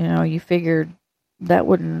it. You know, you figured that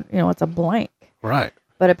wouldn't, it's a blank. Right.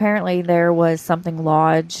 But apparently there was something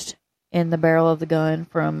lodged in the barrel of the gun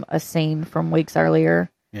from a scene from weeks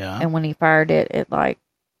earlier. Yeah. And when he fired it, it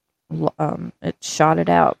shot it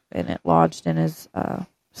out and it lodged in his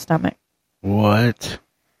stomach. What?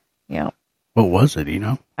 Yeah. What was it, you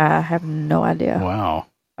know? I have no idea. Wow.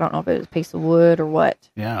 I don't know if it was a piece of wood or what.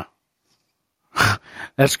 Yeah.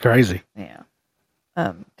 That's crazy. Yeah.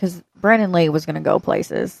 Because Brandon Lee was going to go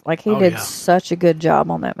places. Like, he Oh, did yeah. such a good job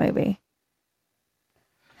on that movie.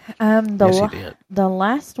 Yes, he did. The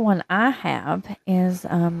last one I have is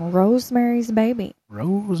Rosemary's Baby.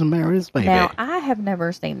 Rosemary's Baby. Now, I have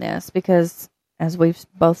never seen this because, as we've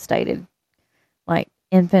both stated, like,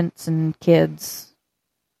 infants and kids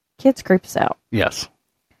creep us out. Yes.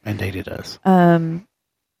 Indeed it does.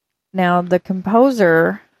 Now, the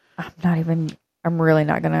composer, I'm really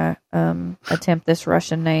not going to attempt this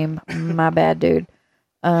Russian name. My bad, dude.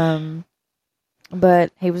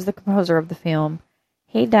 But he was the composer of the film.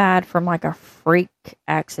 He died from like a freak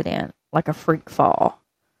accident, like a freak fall.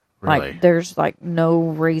 Really? Like, there's like no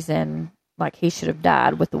reason like he should have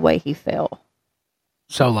died with the way he fell.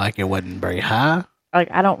 So, like, it wasn't very high?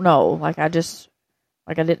 Like, I don't know. Like, I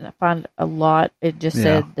didn't find a lot. It just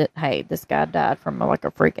said that, hey, this guy died from like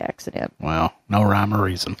a freak accident. Well, no rhyme or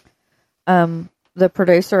reason. The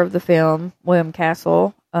producer of the film, William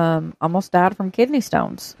Castle, almost died from kidney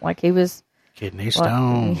stones. Like, he was... Kidney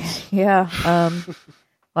stones. Yeah.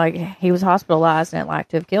 Like, he was hospitalized and it like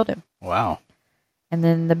to have killed him. Wow. And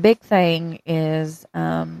then the big thing is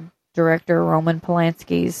director Roman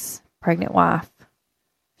Polanski's pregnant wife,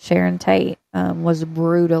 Sharon Tate, was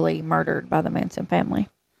brutally murdered by the Manson family.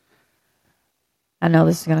 I know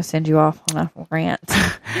this is going to send you off on a rant.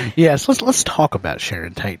 Yes, let's talk about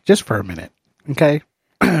Sharon Tate just for a minute, okay?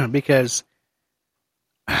 Because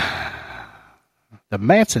the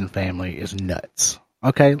Manson family is nuts,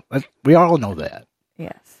 okay? We all know that.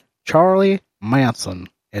 Yes. Charlie Manson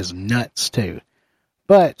is nuts too.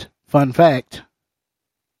 But, fun fact,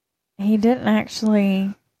 he didn't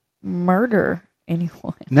actually murder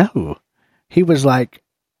anyone. No. He was like...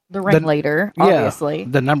 the ringleader, obviously.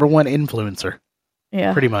 The number one influencer.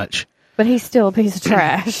 Yeah. Pretty much. But he's still a piece of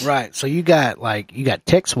trash. Right. So you got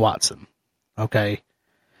Tex Watson. Okay.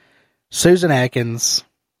 Susan Atkins.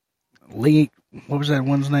 Lee, what was that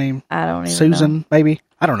one's name? I don't even know. Susan, maybe?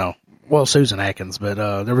 I don't know. Well, Susan Atkins,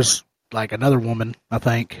 but there was like another woman, I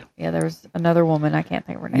think. Yeah, there was another woman. I can't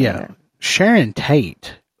think of her name either. Sharon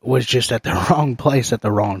Tate was just at the wrong place at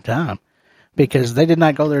the wrong time. Because they did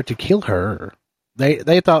not go there to kill her.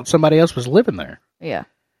 They thought somebody else was living there. Yeah.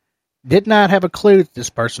 Did not have a clue that this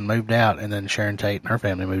person moved out and then Sharon Tate and her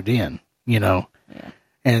family moved in, you know. Yeah.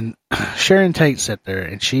 And Sharon Tate sat there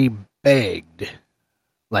and she begged,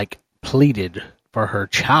 like pleaded for her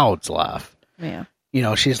child's life. Yeah. You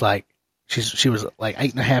know, she was like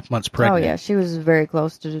 8.5 months pregnant. Oh, yeah. She was very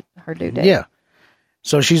close to her due date. Yeah.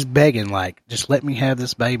 So she's begging, like, just let me have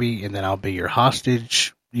this baby and then I'll be your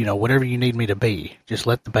hostage. You know, whatever you need me to be, just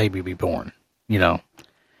let the baby be born, you know.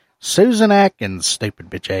 Susan Atkins, stupid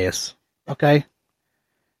bitch ass, okay,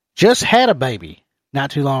 just had a baby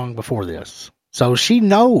not too long before this. So she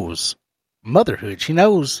knows motherhood. She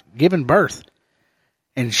knows giving birth.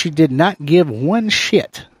 And she did not give one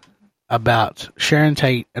shit about Sharon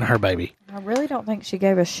Tate and her baby. I really don't think she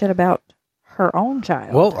gave a shit about her own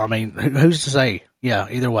child. Well, I mean, who's to say? Yeah,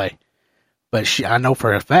 either way. But I know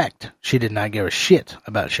for a fact she did not give a shit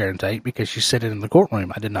about Sharon Tate because she said it in the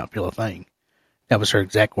courtroom. I did not feel a thing. That was her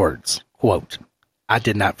exact words. Quote, I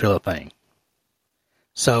did not feel a thing.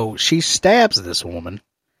 So she stabs this woman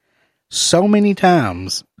so many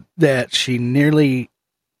times that she nearly,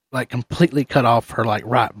 like, completely cut off her, like,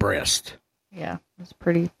 right breast. Yeah, it's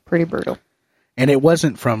pretty brutal. And it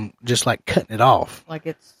wasn't from just, like, cutting it off. Like,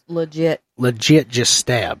 it's legit. Legit just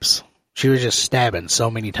stabs. She was just stabbing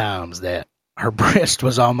so many times that her breast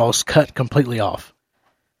was almost cut completely off.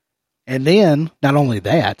 And then, not only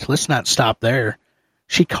that, let's not stop there.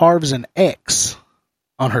 She carves an X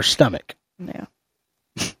on her stomach. Yeah.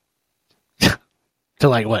 To,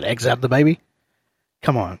 like, what, X out the baby?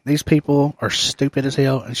 Come on. These people are stupid as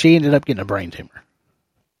hell. And she ended up getting a brain tumor.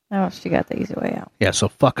 Oh, she got the easy way out. Yeah, so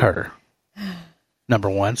fuck her. Number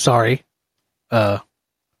one. Sorry.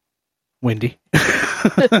 Wendy.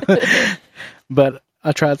 But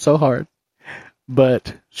I tried so hard.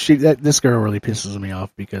 But this girl really pisses me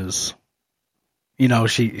off because, you know,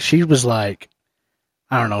 she was like,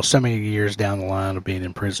 I don't know, so many years down the line of being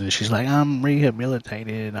in prison. She's like, I'm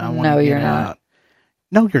rehabilitated. I want to get out.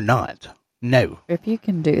 No, you're not. No. If you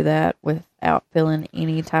can do that without feeling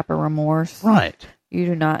any type of remorse, right, you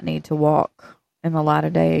do not need to walk in the light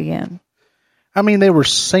of day again. I mean, they were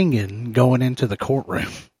singing going into the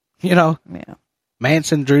courtroom. You know? Yeah.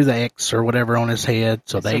 Manson drew the X or whatever on his head,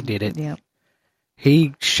 so they did it. Yeah.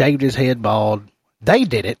 He shaved his head bald. They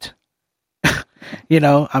did it. You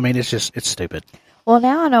know, I mean, it's stupid. Well,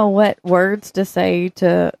 now I know what words to say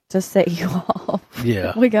to set you off.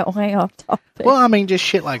 Yeah. We got way off topic. Well, I mean, just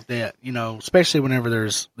shit like that, you know, especially whenever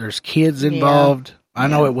there's kids involved. Yeah. I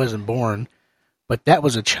know it wasn't born, but that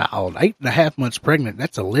was a child, 8.5 months pregnant.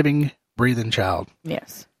 That's a living, breathing child.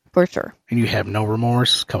 Yes, for sure. And you have no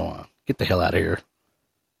remorse? Come on. Get the hell out of here.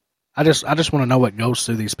 I just want to know what goes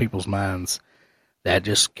through these people's minds that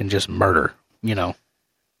just can just murder, you know.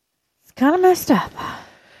 It's kind of messed up.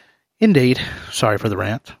 Indeed. Sorry for the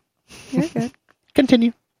rant. You're good.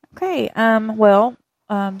 Continue. Okay.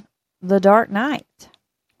 The Dark Knight.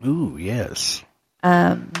 Ooh, yes.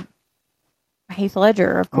 Heath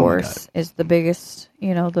Ledger, of course, is the biggest,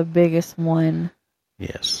 the biggest one.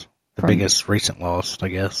 Yes. The biggest recent loss, I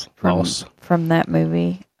guess. From that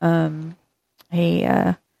movie. He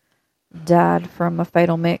died from a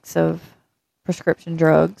fatal mix of prescription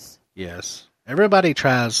drugs. Yes. Everybody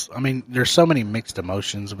tries, I mean, there's so many mixed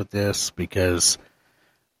emotions with this because,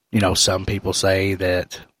 some people say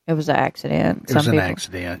that it was an accident. It was an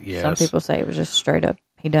accident, yes. Some people say it was just straight up,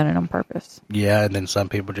 he done it on purpose. Yeah, and then some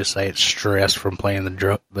people just say it's stress from playing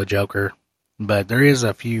the Joker. But there is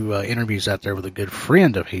a few interviews out there with a good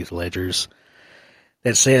friend of Heath Ledger's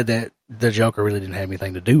that said that the Joker really didn't have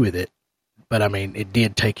anything to do with it. But, I mean, it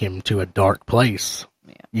did take him to a dark place,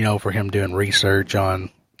 for him doing research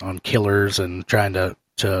on killers and trying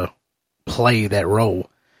to play that role.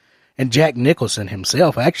 And Jack Nicholson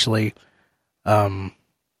himself actually, dang,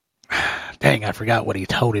 I forgot what he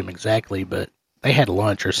told him exactly, but they had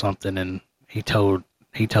lunch or something, and he told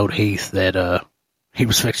Heath that he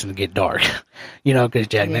was fixing to get dark, because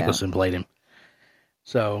Jack Nicholson played him.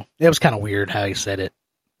 So it was kind of weird how he said it,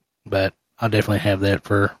 but I'll definitely have that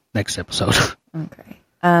for next episode. Okay.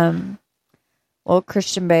 Well,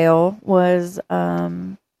 Christian Bale was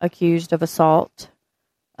accused of assault.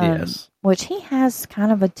 Yes. Which he has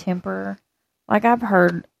kind of a temper. Like, I've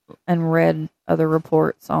heard and read other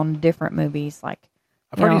reports on different movies. Like,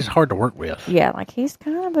 I've heard he's hard to work with. Yeah, like he's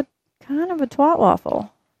kind of a twat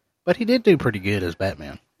waffle. But he did do pretty good as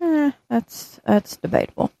Batman. That's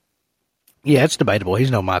debatable. Yeah, it's debatable. He's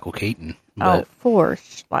no Michael Keaton. But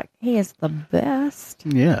like, he is the best.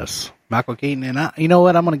 Yes, Michael Keaton, and you know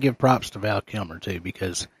what? I'm going to give props to Val Kilmer too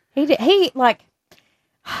because he did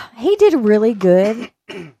really good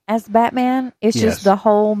as Batman. It's just the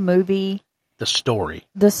whole movie. The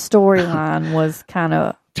storyline was kind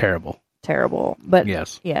of terrible. But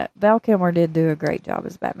Val Kilmer did do a great job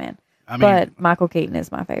as Batman. But Michael Keaton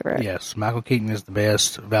is my favorite. Yes, Michael Keaton is the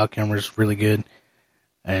best. Val Kilmer's really good.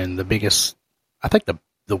 And I think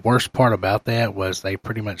the worst part about that was they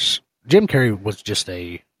pretty much, Jim Carrey was just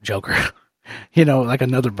a Joker. Like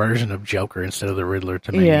another version of Joker instead of the Riddler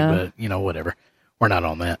to me. Yeah. But, whatever. We're not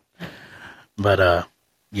on that. But,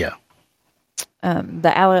 yeah.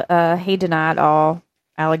 He denied all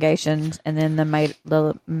allegations, and then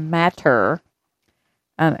the matter,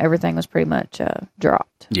 everything was pretty much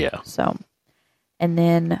dropped. Yeah. So, and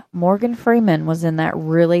then Morgan Freeman was in that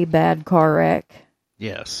really bad car wreck.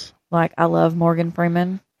 Yes. Like, I love Morgan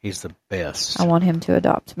Freeman. He's the best. I want him to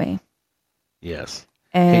adopt me. Yes.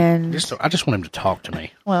 And I just want him to talk to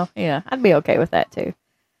me. Well, yeah, I'd be okay with that too.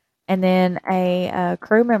 And then a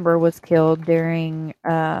crew member was killed during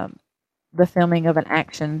the filming of an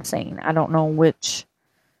action scene. I don't know which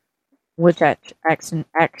action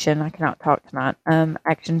I cannot talk tonight.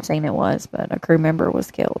 Action scene it was, but a crew member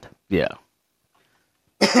was killed. Yeah.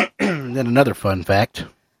 Then another fun fact.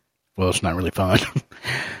 Well, it's not really fun,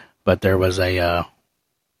 but there was a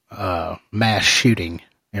mass shooting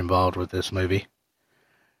involved with this movie.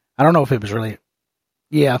 I don't know if it was really.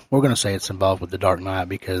 Yeah, we're going to say it's involved with The Dark Knight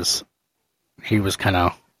because he was kind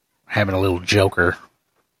of having a little Joker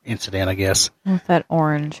incident, I guess. With that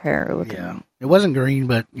orange hair looking. Yeah. It wasn't green,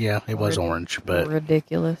 but yeah, it was orange. But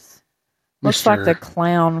ridiculous. Looks like the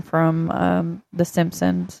clown from The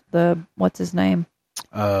Simpsons. What's his name?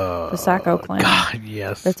 The psycho clown. God,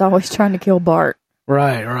 yes. That's always trying to kill Bart.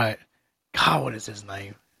 Right. God, what is his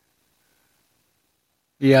name?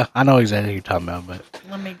 Yeah, I know exactly who you're talking about, but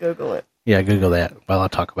Let me Google it. yeah, Google that while I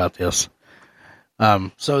talk about this.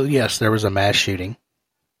 So yes, there was a mass shooting.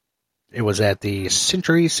 It was at the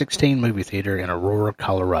Century 16 movie theater in Aurora,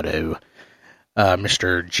 Colorado.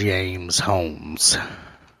 Mr. James Holmes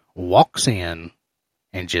walks in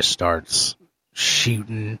and just starts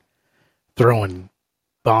shooting, throwing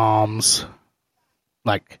bombs,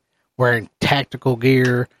 like wearing tactical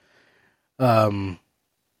gear,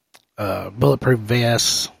 bulletproof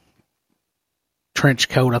vests, trench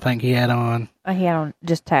coat I think he had on. He had on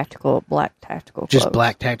just black tactical clothes. Just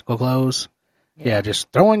black tactical clothes. Yeah,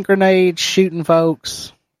 just throwing grenades, shooting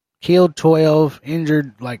folks, killed 12,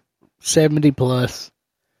 injured like 70 plus.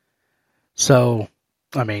 So,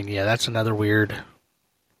 I mean, yeah, that's another weird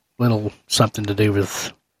little something to do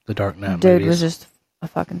with the Dark Knight Dude movies. was just a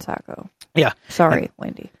fucking psycho. Yeah. Sorry,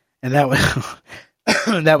 Wendy. And that was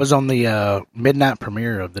that was on the midnight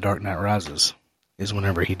premiere of The Dark Knight Rises, is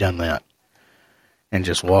whenever he done that. And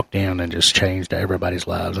just walked in and just changed everybody's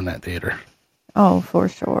lives in that theater. Oh, for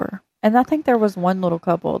sure. And I think there was one little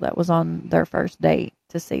couple that was on their first date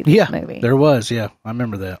to see this movie. There was, yeah. I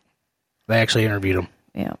remember that. They actually interviewed him.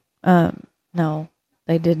 Yeah. No,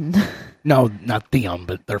 they didn't. No, not them,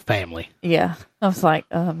 but their family. Yeah. I was like,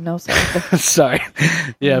 no, sir. Sorry.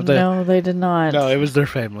 Yeah. No, they did not. No, it was their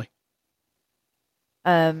family.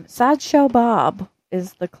 Sideshow Bob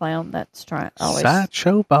is the clown that's trying always.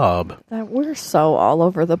 Sideshow Bob. We're so all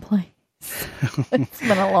over the place. It's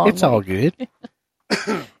been a long It's week. all good.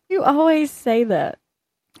 You always say that.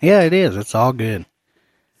 Yeah, it is. It's all good.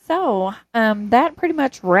 So, that pretty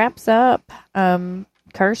much wraps up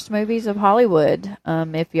Cursed Movies of Hollywood.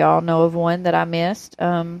 If y'all know of one that I missed,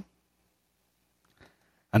 Another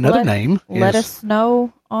let name is us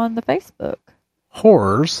know on the Facebook.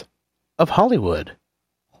 Horrors of Hollywood.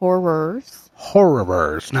 Horrors.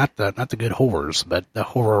 Horrors, not the good horrors, but the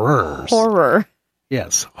horrors. Horror.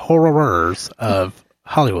 Yes, horrors of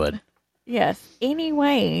Hollywood. Yes.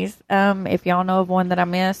 Anyways, if y'all know of one that I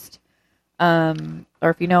missed, or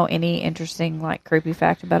if you know any interesting, like, creepy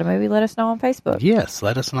fact about a movie, let us know on Facebook. Yes,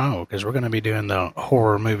 let us know, because we're going to be doing the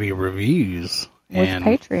horror movie reviews. With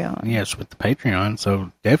Patreon. Yes, with the Patreon,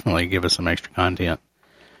 so definitely give us some extra content.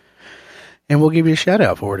 And we'll give you a shout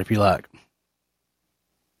out for it if you like.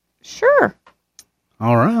 Sure.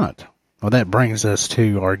 All right. Well, that brings us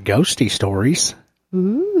to our ghosty stories.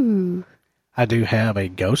 Ooh. I do have a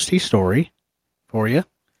ghosty story for you.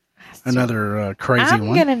 Another crazy I'm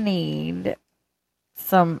one. going to need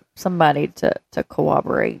somebody to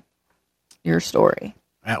corroborate your story.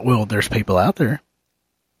 Well, there's people out there.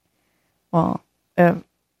 Well, I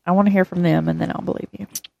want to hear from them, and then I'll believe you.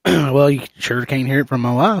 Well, you sure can't hear it from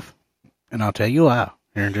my wife. And I'll tell you why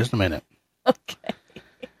here in just a minute. Okay.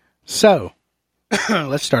 So,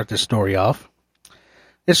 let's start this story off.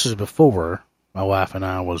 This was before my wife and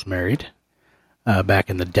I was married, back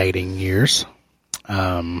in the dating years.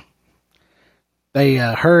 Her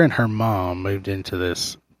and her mom moved into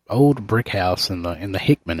this old brick house in the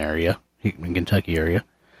Hickman area, Hickman, Kentucky area.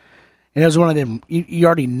 And it was one of them, you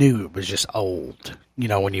already knew it was just old,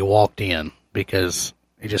 when you walked in, because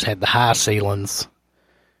it just had the high ceilings.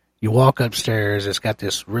 You walk upstairs, it's got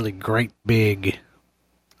this really great big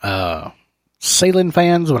ceiling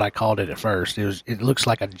fan's what I called it at first. It looks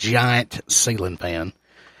like a giant ceiling fan,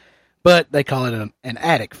 but they call it an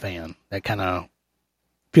attic fan that kind of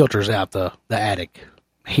filters out the attic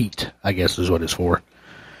heat, I guess is what it's for.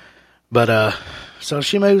 But so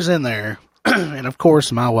she moves in there, and of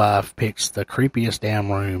course my wife picks the creepiest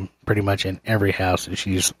damn room pretty much in every house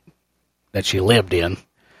that she lived in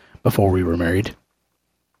before we were married.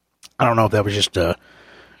 I don't know if that was just to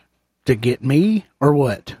get me or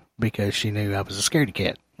what, because she knew I was a scaredy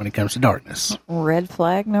cat when it comes to darkness. Red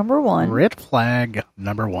flag number one. Red flag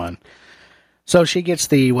number one. So she gets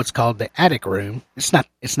what's called the attic room. It's not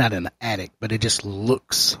in the attic, but it just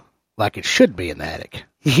looks like it should be in the attic.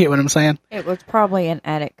 You get what I'm saying? It was probably an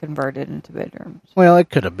attic converted into bedrooms. Well, it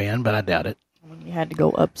could have been, but I doubt it. You had to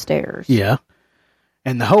go upstairs. Yeah.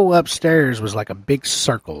 And the whole upstairs was like a big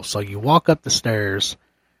circle. So you walk up the stairs,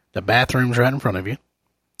 the bathroom's right in front of you.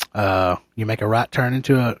 You make a right turn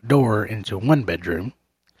into a door into one bedroom.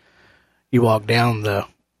 You walk down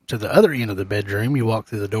to the other end of the bedroom. You walk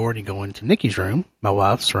through the door and you go into Nikki's room, my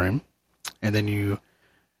wife's room. And then you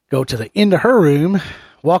go to the end of her room,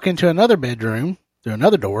 walk into another bedroom through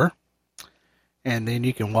another door. And then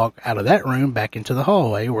you can walk out of that room back into the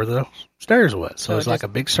hallway where the stairs was. So it's like a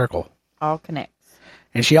big circle. All connects.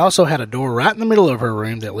 And she also had a door right in the middle of her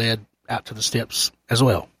room that led out to the steps as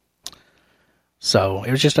well. So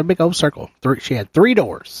it was just a big old circle. She had 3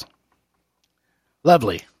 doors.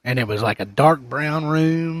 Lovely. And it was like a dark brown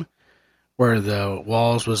room where the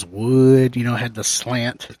walls was wood, had the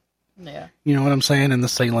slant. Yeah. You know what I'm saying? In the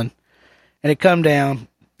ceiling. And it come down,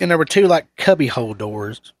 and there were 2 like cubby hole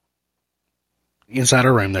doors inside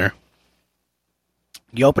her room there.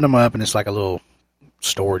 You open them up, and it's like a little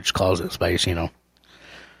storage closet space,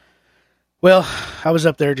 Well, I was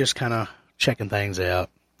up there just kind of checking things out,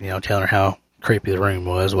 telling her how creepy the room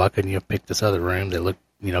was. Why couldn't you have picked this other room that looked,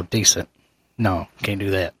 decent? No, can't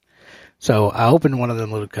do that. So I opened one of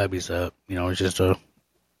them little cubbies up. It's just a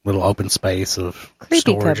little open space of creepy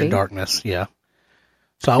storage cubby. and darkness. Yeah.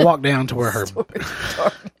 So I walked down to where her Storage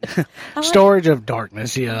storage of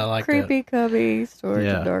darkness. Yeah, I like creepy cubby, storage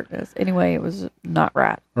Yeah. of darkness. Anyway, it was not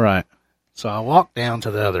right. that. Right. So I walked down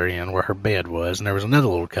to the other end where her bed was, and there was another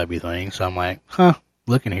little cubby thing. So I'm like,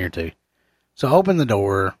 look in here too. So I opened the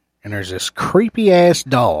door, and there's this creepy ass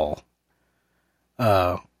doll,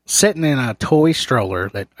 sitting in a toy stroller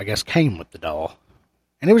that I guess came with the doll,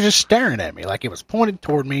 and it was just staring at me like it was pointed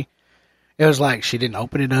toward me. It was like she didn't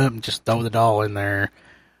open it up and just throw the doll in there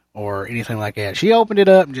or anything like that. She opened it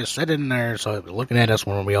up and just set it in there, so it was looking at us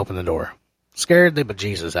when we opened the door. Scared the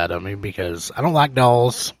bejesus out of me because I don't like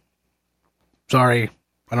dolls. Sorry,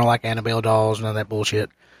 I don't like Annabelle dolls, none of that bullshit.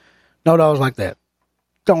 No dolls like that.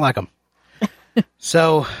 Don't like them.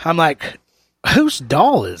 So I'm like, whose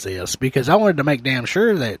doll is this? Because I wanted to make damn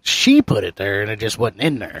sure that she put it there and it just wasn't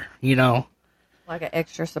in there, Like an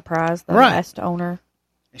extra surprise, the Right. last owner.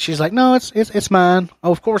 And she's like, no, it's mine.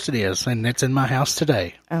 Oh, of course it is, and it's in my house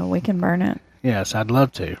today. Oh, we can burn it. Yes, I'd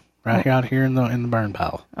love to. Right out here in the burn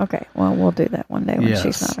pile. Okay, well, we'll do that one day when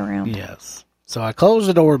she's not around. Yes. So I closed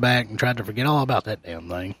the door back and tried to forget all about that damn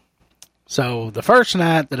thing. So the first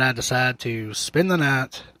night that I decided to spend the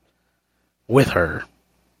night with her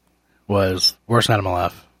was worst night of my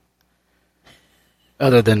life.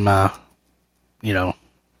 Other than my,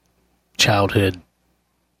 childhood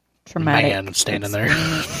Traumatic. man standing there.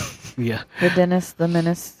 Yeah. The Dennis the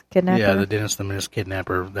Menace kidnapper. Yeah, the Dennis the Menace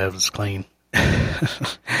kidnapper. That was clean.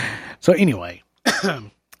 So anyway,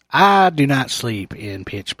 I do not sleep in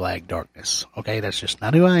pitch black darkness. Okay, that's just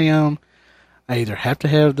not who I am. I either have to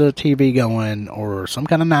have the TV going or some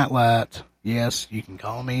kind of nightlight. Yes, you can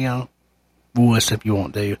call me a wuss if you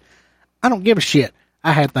want to. I don't give a shit.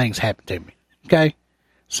 I had things happen to me. Okay?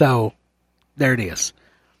 So, there it is.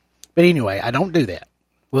 But anyway, I don't do that.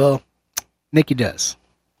 Well, Nikki does.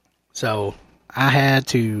 So, I had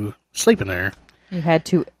to sleep in there. You had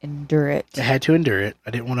to endure it. I had to endure it.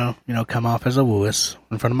 I didn't want to, come off as a wuss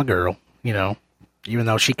in front of my girl, even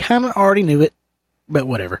though she kind of already knew it, but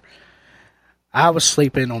whatever. I was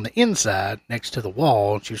sleeping on the inside next to the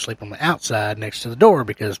wall, and she was sleeping on the outside next to the door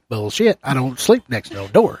because, bullshit, I don't sleep next to no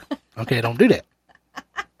door. Okay, I don't do that.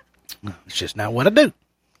 It's just not what I do.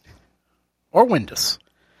 Or windows.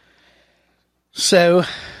 So,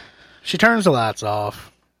 she turns the lights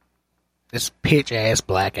off. It's pitch-ass,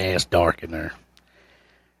 black-ass dark in there.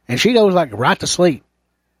 And she goes, right to sleep.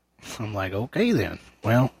 I'm like, okay, then.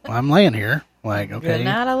 Well, I'm laying here. Like, okay. Good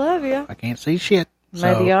night, I love you. I can't see shit.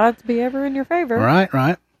 May the odds be ever in your favor.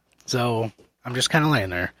 Right. So, I'm just kind of laying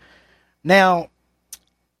there. Now,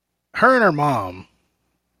 her and her mom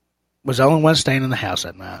was the only one staying in the house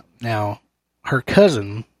that night. Now, her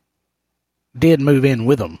cousin did move in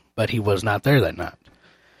with them, but he was not there that night.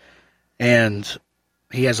 And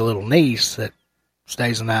he has a little niece that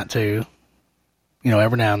stays the night too.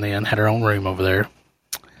 Every now and then, had her own room over there.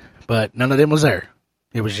 But none of them was there.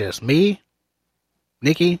 It was just me,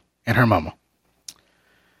 Nikki, and her mama.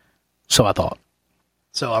 So I thought.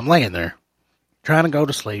 So I'm laying there, trying to go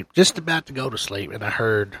to sleep, just about to go to sleep, and I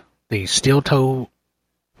heard these steel-toe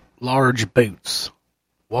large boots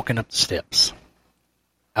walking up the steps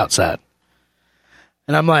outside.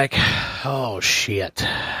 And I'm like, oh, shit.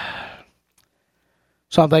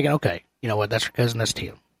 So I'm thinking, okay, You know what? That's your cousin. That's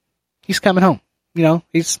Tim. He's coming home. You know,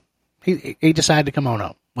 he decided to come on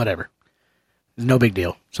home. Whatever. It's no big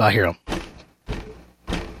deal. So I hear him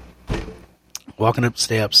walking up the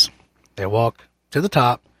steps. They walk to the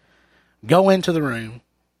top, go into the room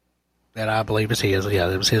that I believe is his. Yeah,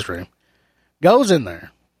 it was his room. Goes in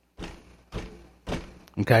there.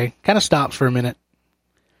 Okay. Kind of stops for a minute,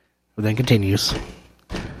 but then continues.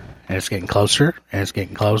 And it's getting closer, and it's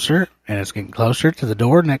getting closer, and it's getting closer to the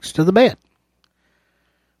door next to the bed.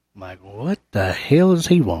 I'm like, what the hell does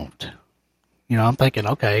he want? You know, I'm thinking,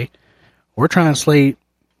 okay, we're trying to sleep.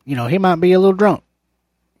 You know, he might be a little drunk.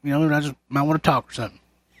 You know, I just might want to talk or something.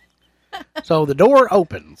 So the door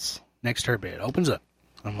opens next to her bed. Opens up.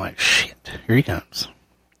 I'm like, shit, here he comes.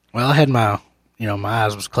 Well, I had my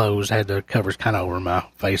eyes was closed. I had the covers kind of over my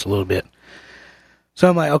face a little bit. So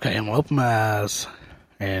I'm like, okay, I'm going to open my eyes,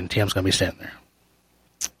 and Tim's going to be standing there.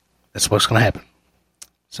 That's what's going to happen.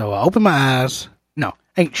 So I open my eyes. No,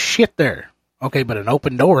 ain't shit there. Okay, but an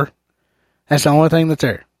open door. That's the only thing that's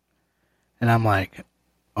there. And I'm like,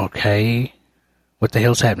 okay, what the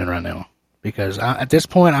hell's happening right now? Because at this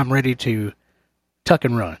point, I'm ready to tuck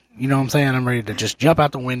and run. You know what I'm saying? I'm ready to just jump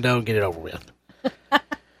out the window and get it over with.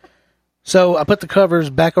 So I put the covers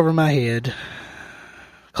back over my head,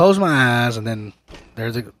 close my eyes, and then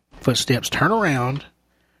there's the footsteps turn around,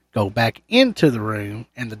 go back into the room,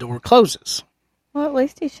 and the door closes. Well, at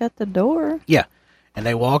least he shut the door. Yeah. And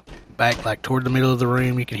they walk back like toward the middle of the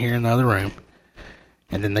room. You can hear in the other room.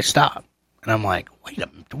 And then they stop. And I'm like,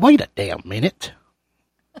 wait a damn minute.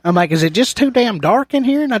 I'm like, is it just too damn dark in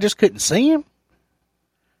here and I just couldn't see him?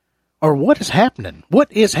 Or what is happening?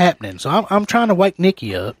 What is happening? So I'm trying to wake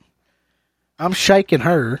Nikki up. I'm shaking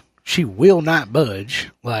her. She will not budge.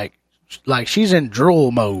 Like she's in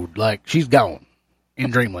drool mode. Like she's gone in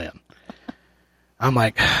dreamland. I'm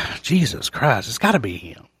like, Jesus Christ, it's got to be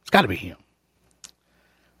him. It's got to be him.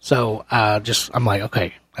 So I'm like,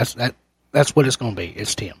 okay, that's what it's going to be.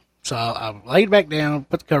 It's Tim. So I laid back down,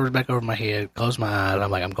 put the covers back over my head, closed my eyes.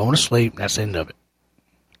 I'm like, I'm going to sleep. And that's the end of it.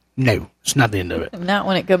 No, it's not the end of it. Not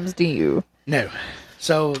when it comes to you. No.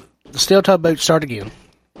 So the steel toe boots start again.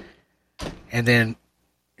 And then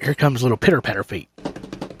here comes little pitter-patter feet.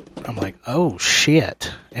 I'm like, oh,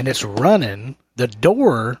 shit. And it's running. The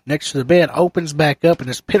door next to the bed opens back up, and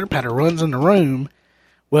this pitter-patter runs in the room.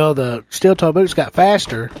 Well, the steel toe boots got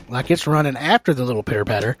faster, like it's running after the little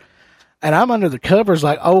pitter-patter. And I'm under the covers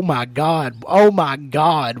like, oh, my God,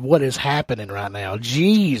 what is happening right now?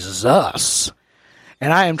 Jesus.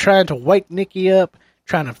 And I am trying to wake Nikki up,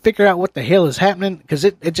 trying to figure out what the hell is happening, because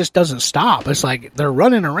it just doesn't stop. It's like they're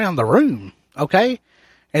running around the room, okay?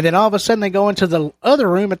 And then all of a sudden they go into the other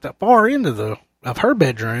room at the far end of her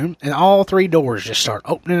bedroom, and all three doors just start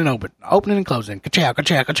opening and closing. Ka-chow,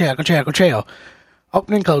 ka-chow, ka-chow, ka-chow, ka-chow.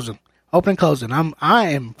 Opening and closing.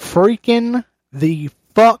 I am freaking the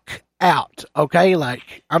fuck out, okay?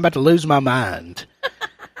 Like, I'm about to lose my mind.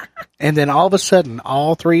 And then all of a sudden,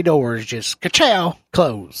 all three doors just ka-chow,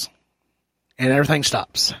 close. And everything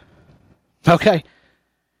stops. Okay?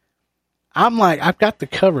 I'm like, I've got the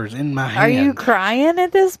covers in my hand. Are you crying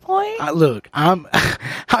at this point?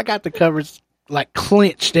 I got the covers like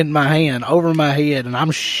clenched in my hand over my head, and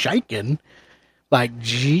I'm shaking. Like,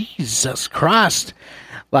 Jesus Christ.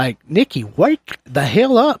 Like, Nikki, wake the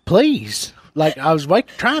hell up, please. Like, I was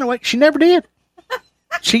trying to wake. She never did.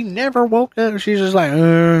 She never woke up. She's just like,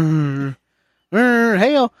 hell,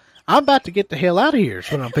 I'm about to get the hell out of here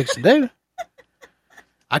is what I'm fixing to do.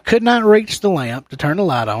 I could not reach the lamp to turn the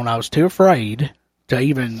light on. I was too afraid to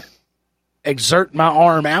even exert my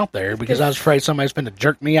arm out there because I was afraid somebody's going to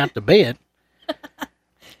jerk me out the bed.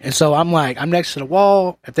 And so I'm like, I'm next to the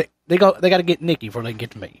wall. If they got to get Nikki before they can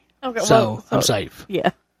get to me. Okay, so I'm safe.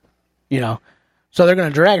 Yeah. You know, so they're going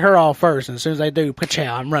to drag her off first. And as soon as they do,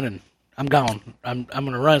 pa-chow, I'm running. I'm gone. I'm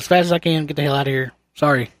going to run as fast as I can. Get the hell out of here.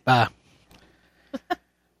 Sorry. Bye.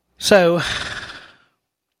 So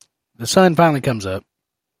the sun finally comes up.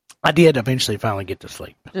 I did eventually finally get to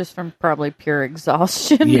sleep. Just from probably pure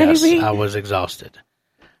exhaustion, yes, maybe? I was exhausted.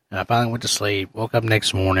 And I finally went to sleep, woke up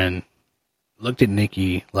next morning, looked at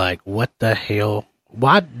Nikki like, what the hell?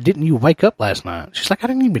 Why didn't you wake up last night? She's like, I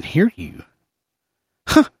didn't even hear you.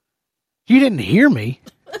 Huh? You didn't hear me?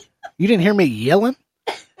 You didn't hear me yelling?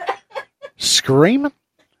 Screaming?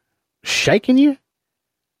 Shaking you?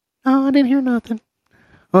 No, I didn't hear nothing.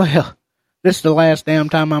 Well, this is the last damn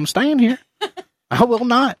time I'm staying here. I will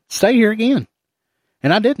not stay here again.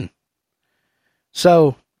 And I didn't.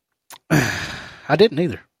 So, I didn't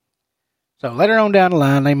either. So, later on down the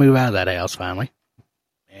line, they move out of that house finally.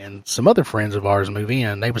 And some other friends of ours move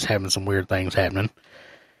in. They was having some weird things happening.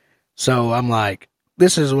 So, I'm like,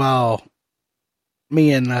 this is while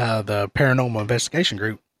me and the paranormal investigation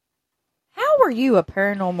group. How were you a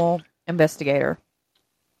paranormal investigator?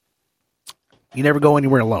 You never go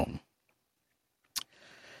anywhere alone.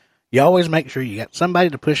 You always make sure you got somebody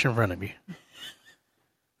to push in front of you.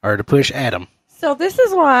 Or to push at them. So this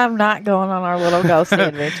is why I'm not going on our little ghosty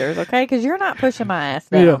adventures, okay? Because you're not pushing my ass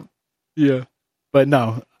down. Yeah. But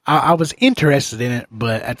no, I was interested in it,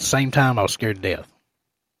 but at the same time, I was scared to death.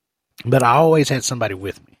 But I always had somebody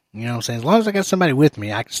with me. You know what I'm saying? As long as I got somebody with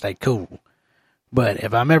me, I can stay cool. But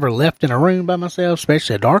if I'm ever left in a room by myself,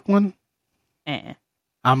 especially a dark one,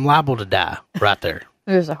 I'm liable to die right there.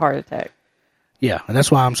 There's a heart attack. Yeah, and that's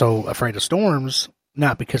why I'm so afraid of storms.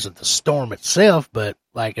 Not because of the storm itself, but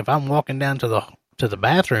like if I'm walking down to the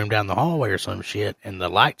bathroom down the hallway or some shit, and the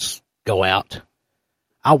lights go out,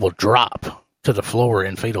 I will drop to the floor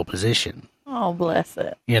in fetal position. Oh, bless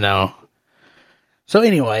it. You know. So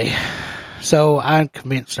anyway, I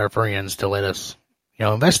convinced our friends to let us,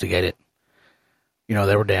 investigate it.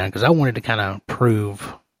 They were down because I wanted to kind of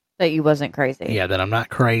prove that you wasn't crazy. Yeah, that I'm not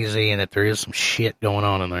crazy and that there is some shit going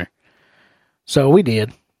on in there. So we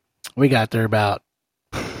did. We got there about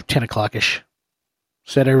 10 o'clock-ish.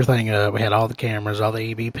 Set everything up. We had all the cameras, all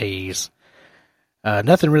the EVPs.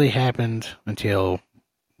 Nothing really happened until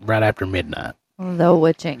right after midnight. The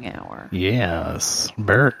witching hour. Yes.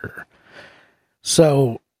 Brr.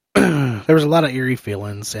 So there was a lot of eerie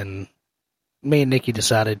feelings, and me and Nikki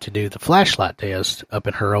decided to do the flashlight test up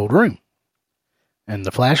in her old room. And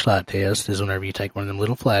the flashlight test is whenever you take one of them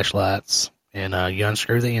little flashlights and you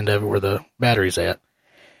unscrew the end of it where the battery's at.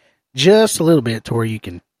 Just a little bit to where you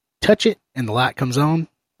can touch it and the light comes on.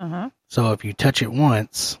 Uh-huh. So if you touch it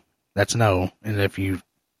once, that's no. And if you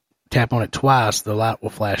tap on it twice, the light will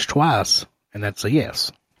flash twice, and that's a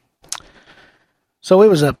yes. So it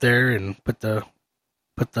was up there and put the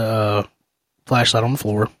flashlight on the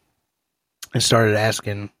floor and started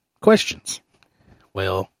asking questions.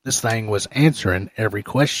 Well, this thing was answering every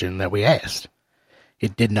question that we asked.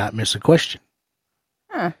 It did not miss a question.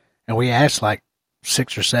 Huh. And we asked like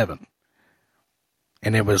 6 or 7.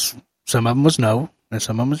 And it was, some of them was no, and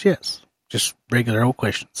some of them was yes. Just regular old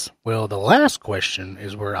questions. Well, the last question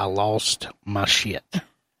is where I lost my shit.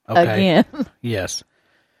 Okay. Again. Yes.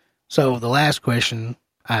 So the last question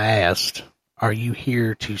I asked, are you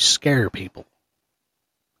here to scare people?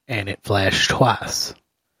 And it flashed twice.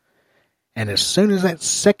 And as soon as that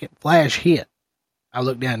second flash hit, I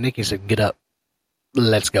looked down at Nikki and said, get up.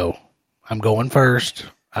 Let's go. I'm going first.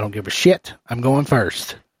 I don't give a shit. I'm going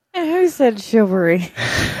first. And who said chivalry?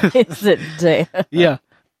 Is it death? Yeah.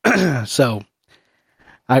 So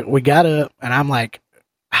we got up, and I'm like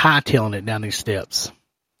hightailing it down these steps.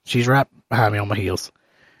 She's right behind me on my heels.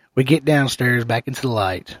 We get downstairs back into the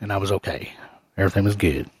light, and I was okay. Everything was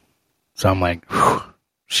good. So I'm like,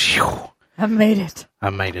 whew, I made it. I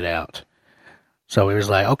made it out. So it was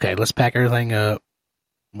like, okay, let's pack everything up.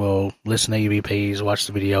 We'll listen to EVPs, watch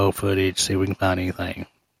the video footage, see if we can find anything.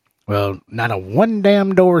 Well, not a one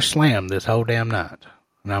damn door slammed this whole damn night.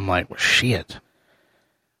 And I'm like, well, shit.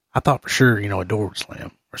 I thought for sure, a door would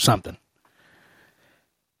slam or something.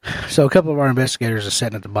 So a couple of our investigators are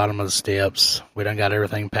sitting at the bottom of the steps. We done got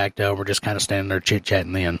everything packed up. We're just kind of standing there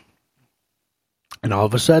chit-chatting then. And all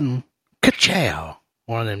of a sudden, ka-chow,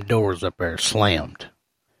 one of them doors up there slammed.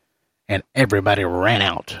 And everybody ran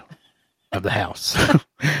out of the house.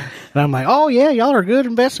 And I'm like, oh, yeah, y'all are good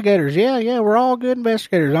investigators. Yeah, we're all good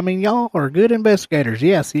investigators. I mean, y'all are good investigators.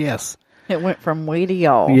 Yes. It went from we to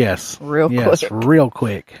y'all. Yes. Real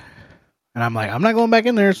quick. And I'm like, I'm not going back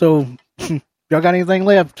in there, so if y'all got anything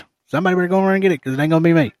left, somebody better go over and get it, because it ain't going to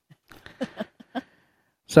be me.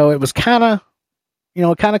 So it was kind of,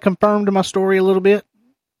 it kind of confirmed my story a little bit.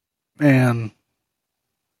 And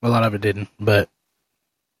a lot of it didn't, but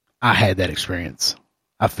I had that experience.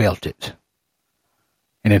 I felt it.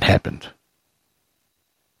 And it happened.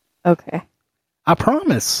 Okay. I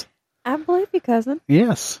promise. I believe you, cousin.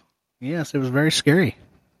 Yes, it was very scary.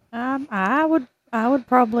 I would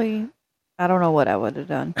probably, I don't know what I would have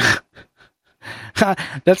done.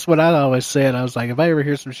 That's what I always said. I was like, if I ever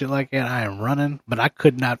hear some shit like that, I am running, but I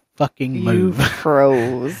could not fucking move. You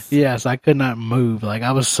froze. Yes, I could not move. Like,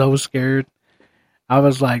 I was so scared. I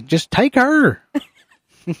was like, just take her.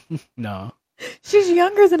 No. She's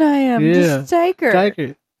younger than I am. Yeah. Just take her. Take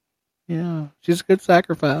it. Yeah. She's a good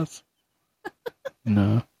sacrifice.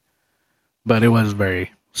 No. But it was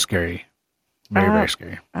very scary. Very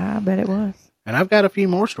scary. I bet it was. And I've got a few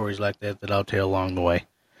more stories like that I'll tell along the way.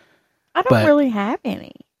 I don't really have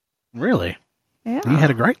any. Really? Yeah. You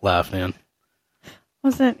had a great life then.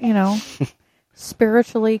 Wasn't,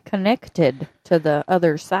 spiritually connected to the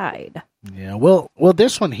other side. Yeah, well,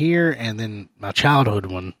 this one here and then my childhood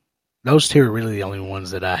one, those two are really the only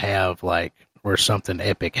ones that I have, like, where something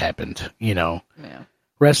epic happened, Yeah.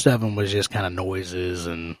 Rest of them was just kind of noises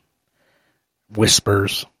and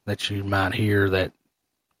whispers that you might hear that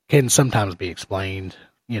can sometimes be explained,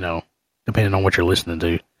 depending on what you're listening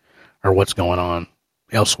to or what's going on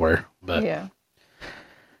elsewhere. But Yeah.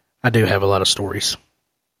 I do have a lot of stories.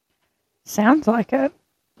 Sounds like it.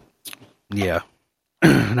 Yeah.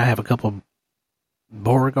 And I have a couple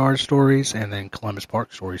Beauregard stories and then Columbus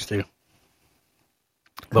Park stories too.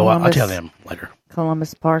 But I'll tell them later.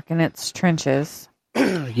 Columbus Park and its trenches.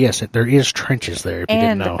 Yes, there is trenches there, if you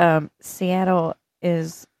didn't know. Seattle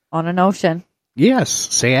is on an ocean. Yes,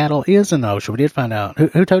 Seattle is an ocean. We did find out.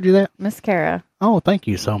 Who told you that? Miss Kara. Oh, thank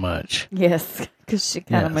you so much. Yes, because she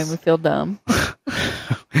kind of made me feel dumb.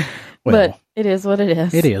 Well, but it is what it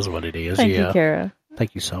is. It is what it is. Thank you, Kara.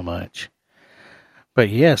 Thank you so much. But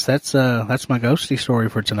yes, that's my ghosty story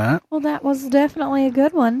for tonight. Well, that was definitely a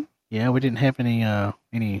good one. Yeah, we didn't have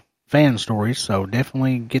any fan stories, so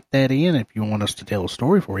definitely get that in if you want us to tell a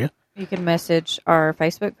story for you. You can message our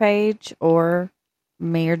Facebook page or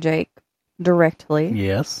me or Jake directly.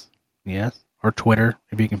 Yes. Or Twitter,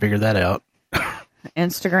 if you can figure that out.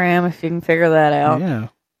 Instagram, if you can figure that out. Yeah.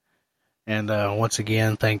 And once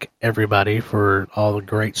again, thank everybody for all the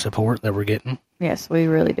great support that we're getting. Yes, we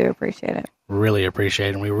really do appreciate it. Really appreciate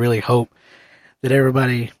it. And we really hope that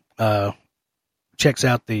everybody checks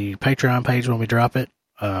out the Patreon page when we drop it.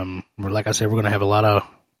 Like I said, we're going to have a lot of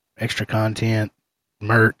extra content,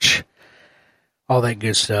 merch, all that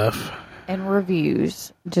good stuff. And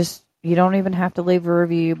reviews. Just, you don't even have to leave a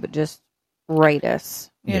review, but just rate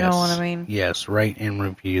us. You know what I mean? Yes, rate and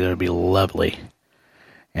review. That would be lovely.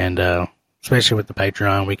 And especially with the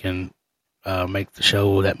Patreon, we can make the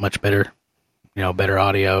show that much better. Better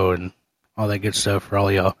audio and all that good stuff for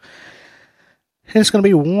all y'all. It's going to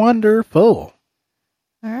be wonderful.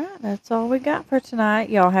 All right, that's all we got for tonight.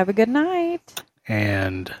 Y'all have a good night.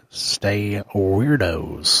 And stay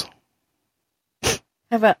weirdos. How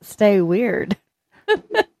about stay weird?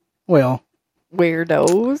 Well,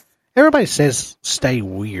 weirdos. Everybody says stay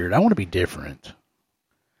weird. I want to be different.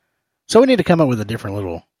 So we need to come up with a different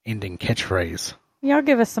little ending catchphrase. Y'all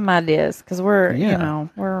give us some ideas, because our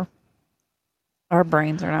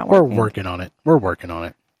brains are not working. We're working on it. We're working on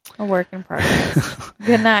it. A work in progress.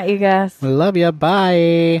 Good night, you guys. Love ya.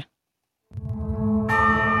 Bye.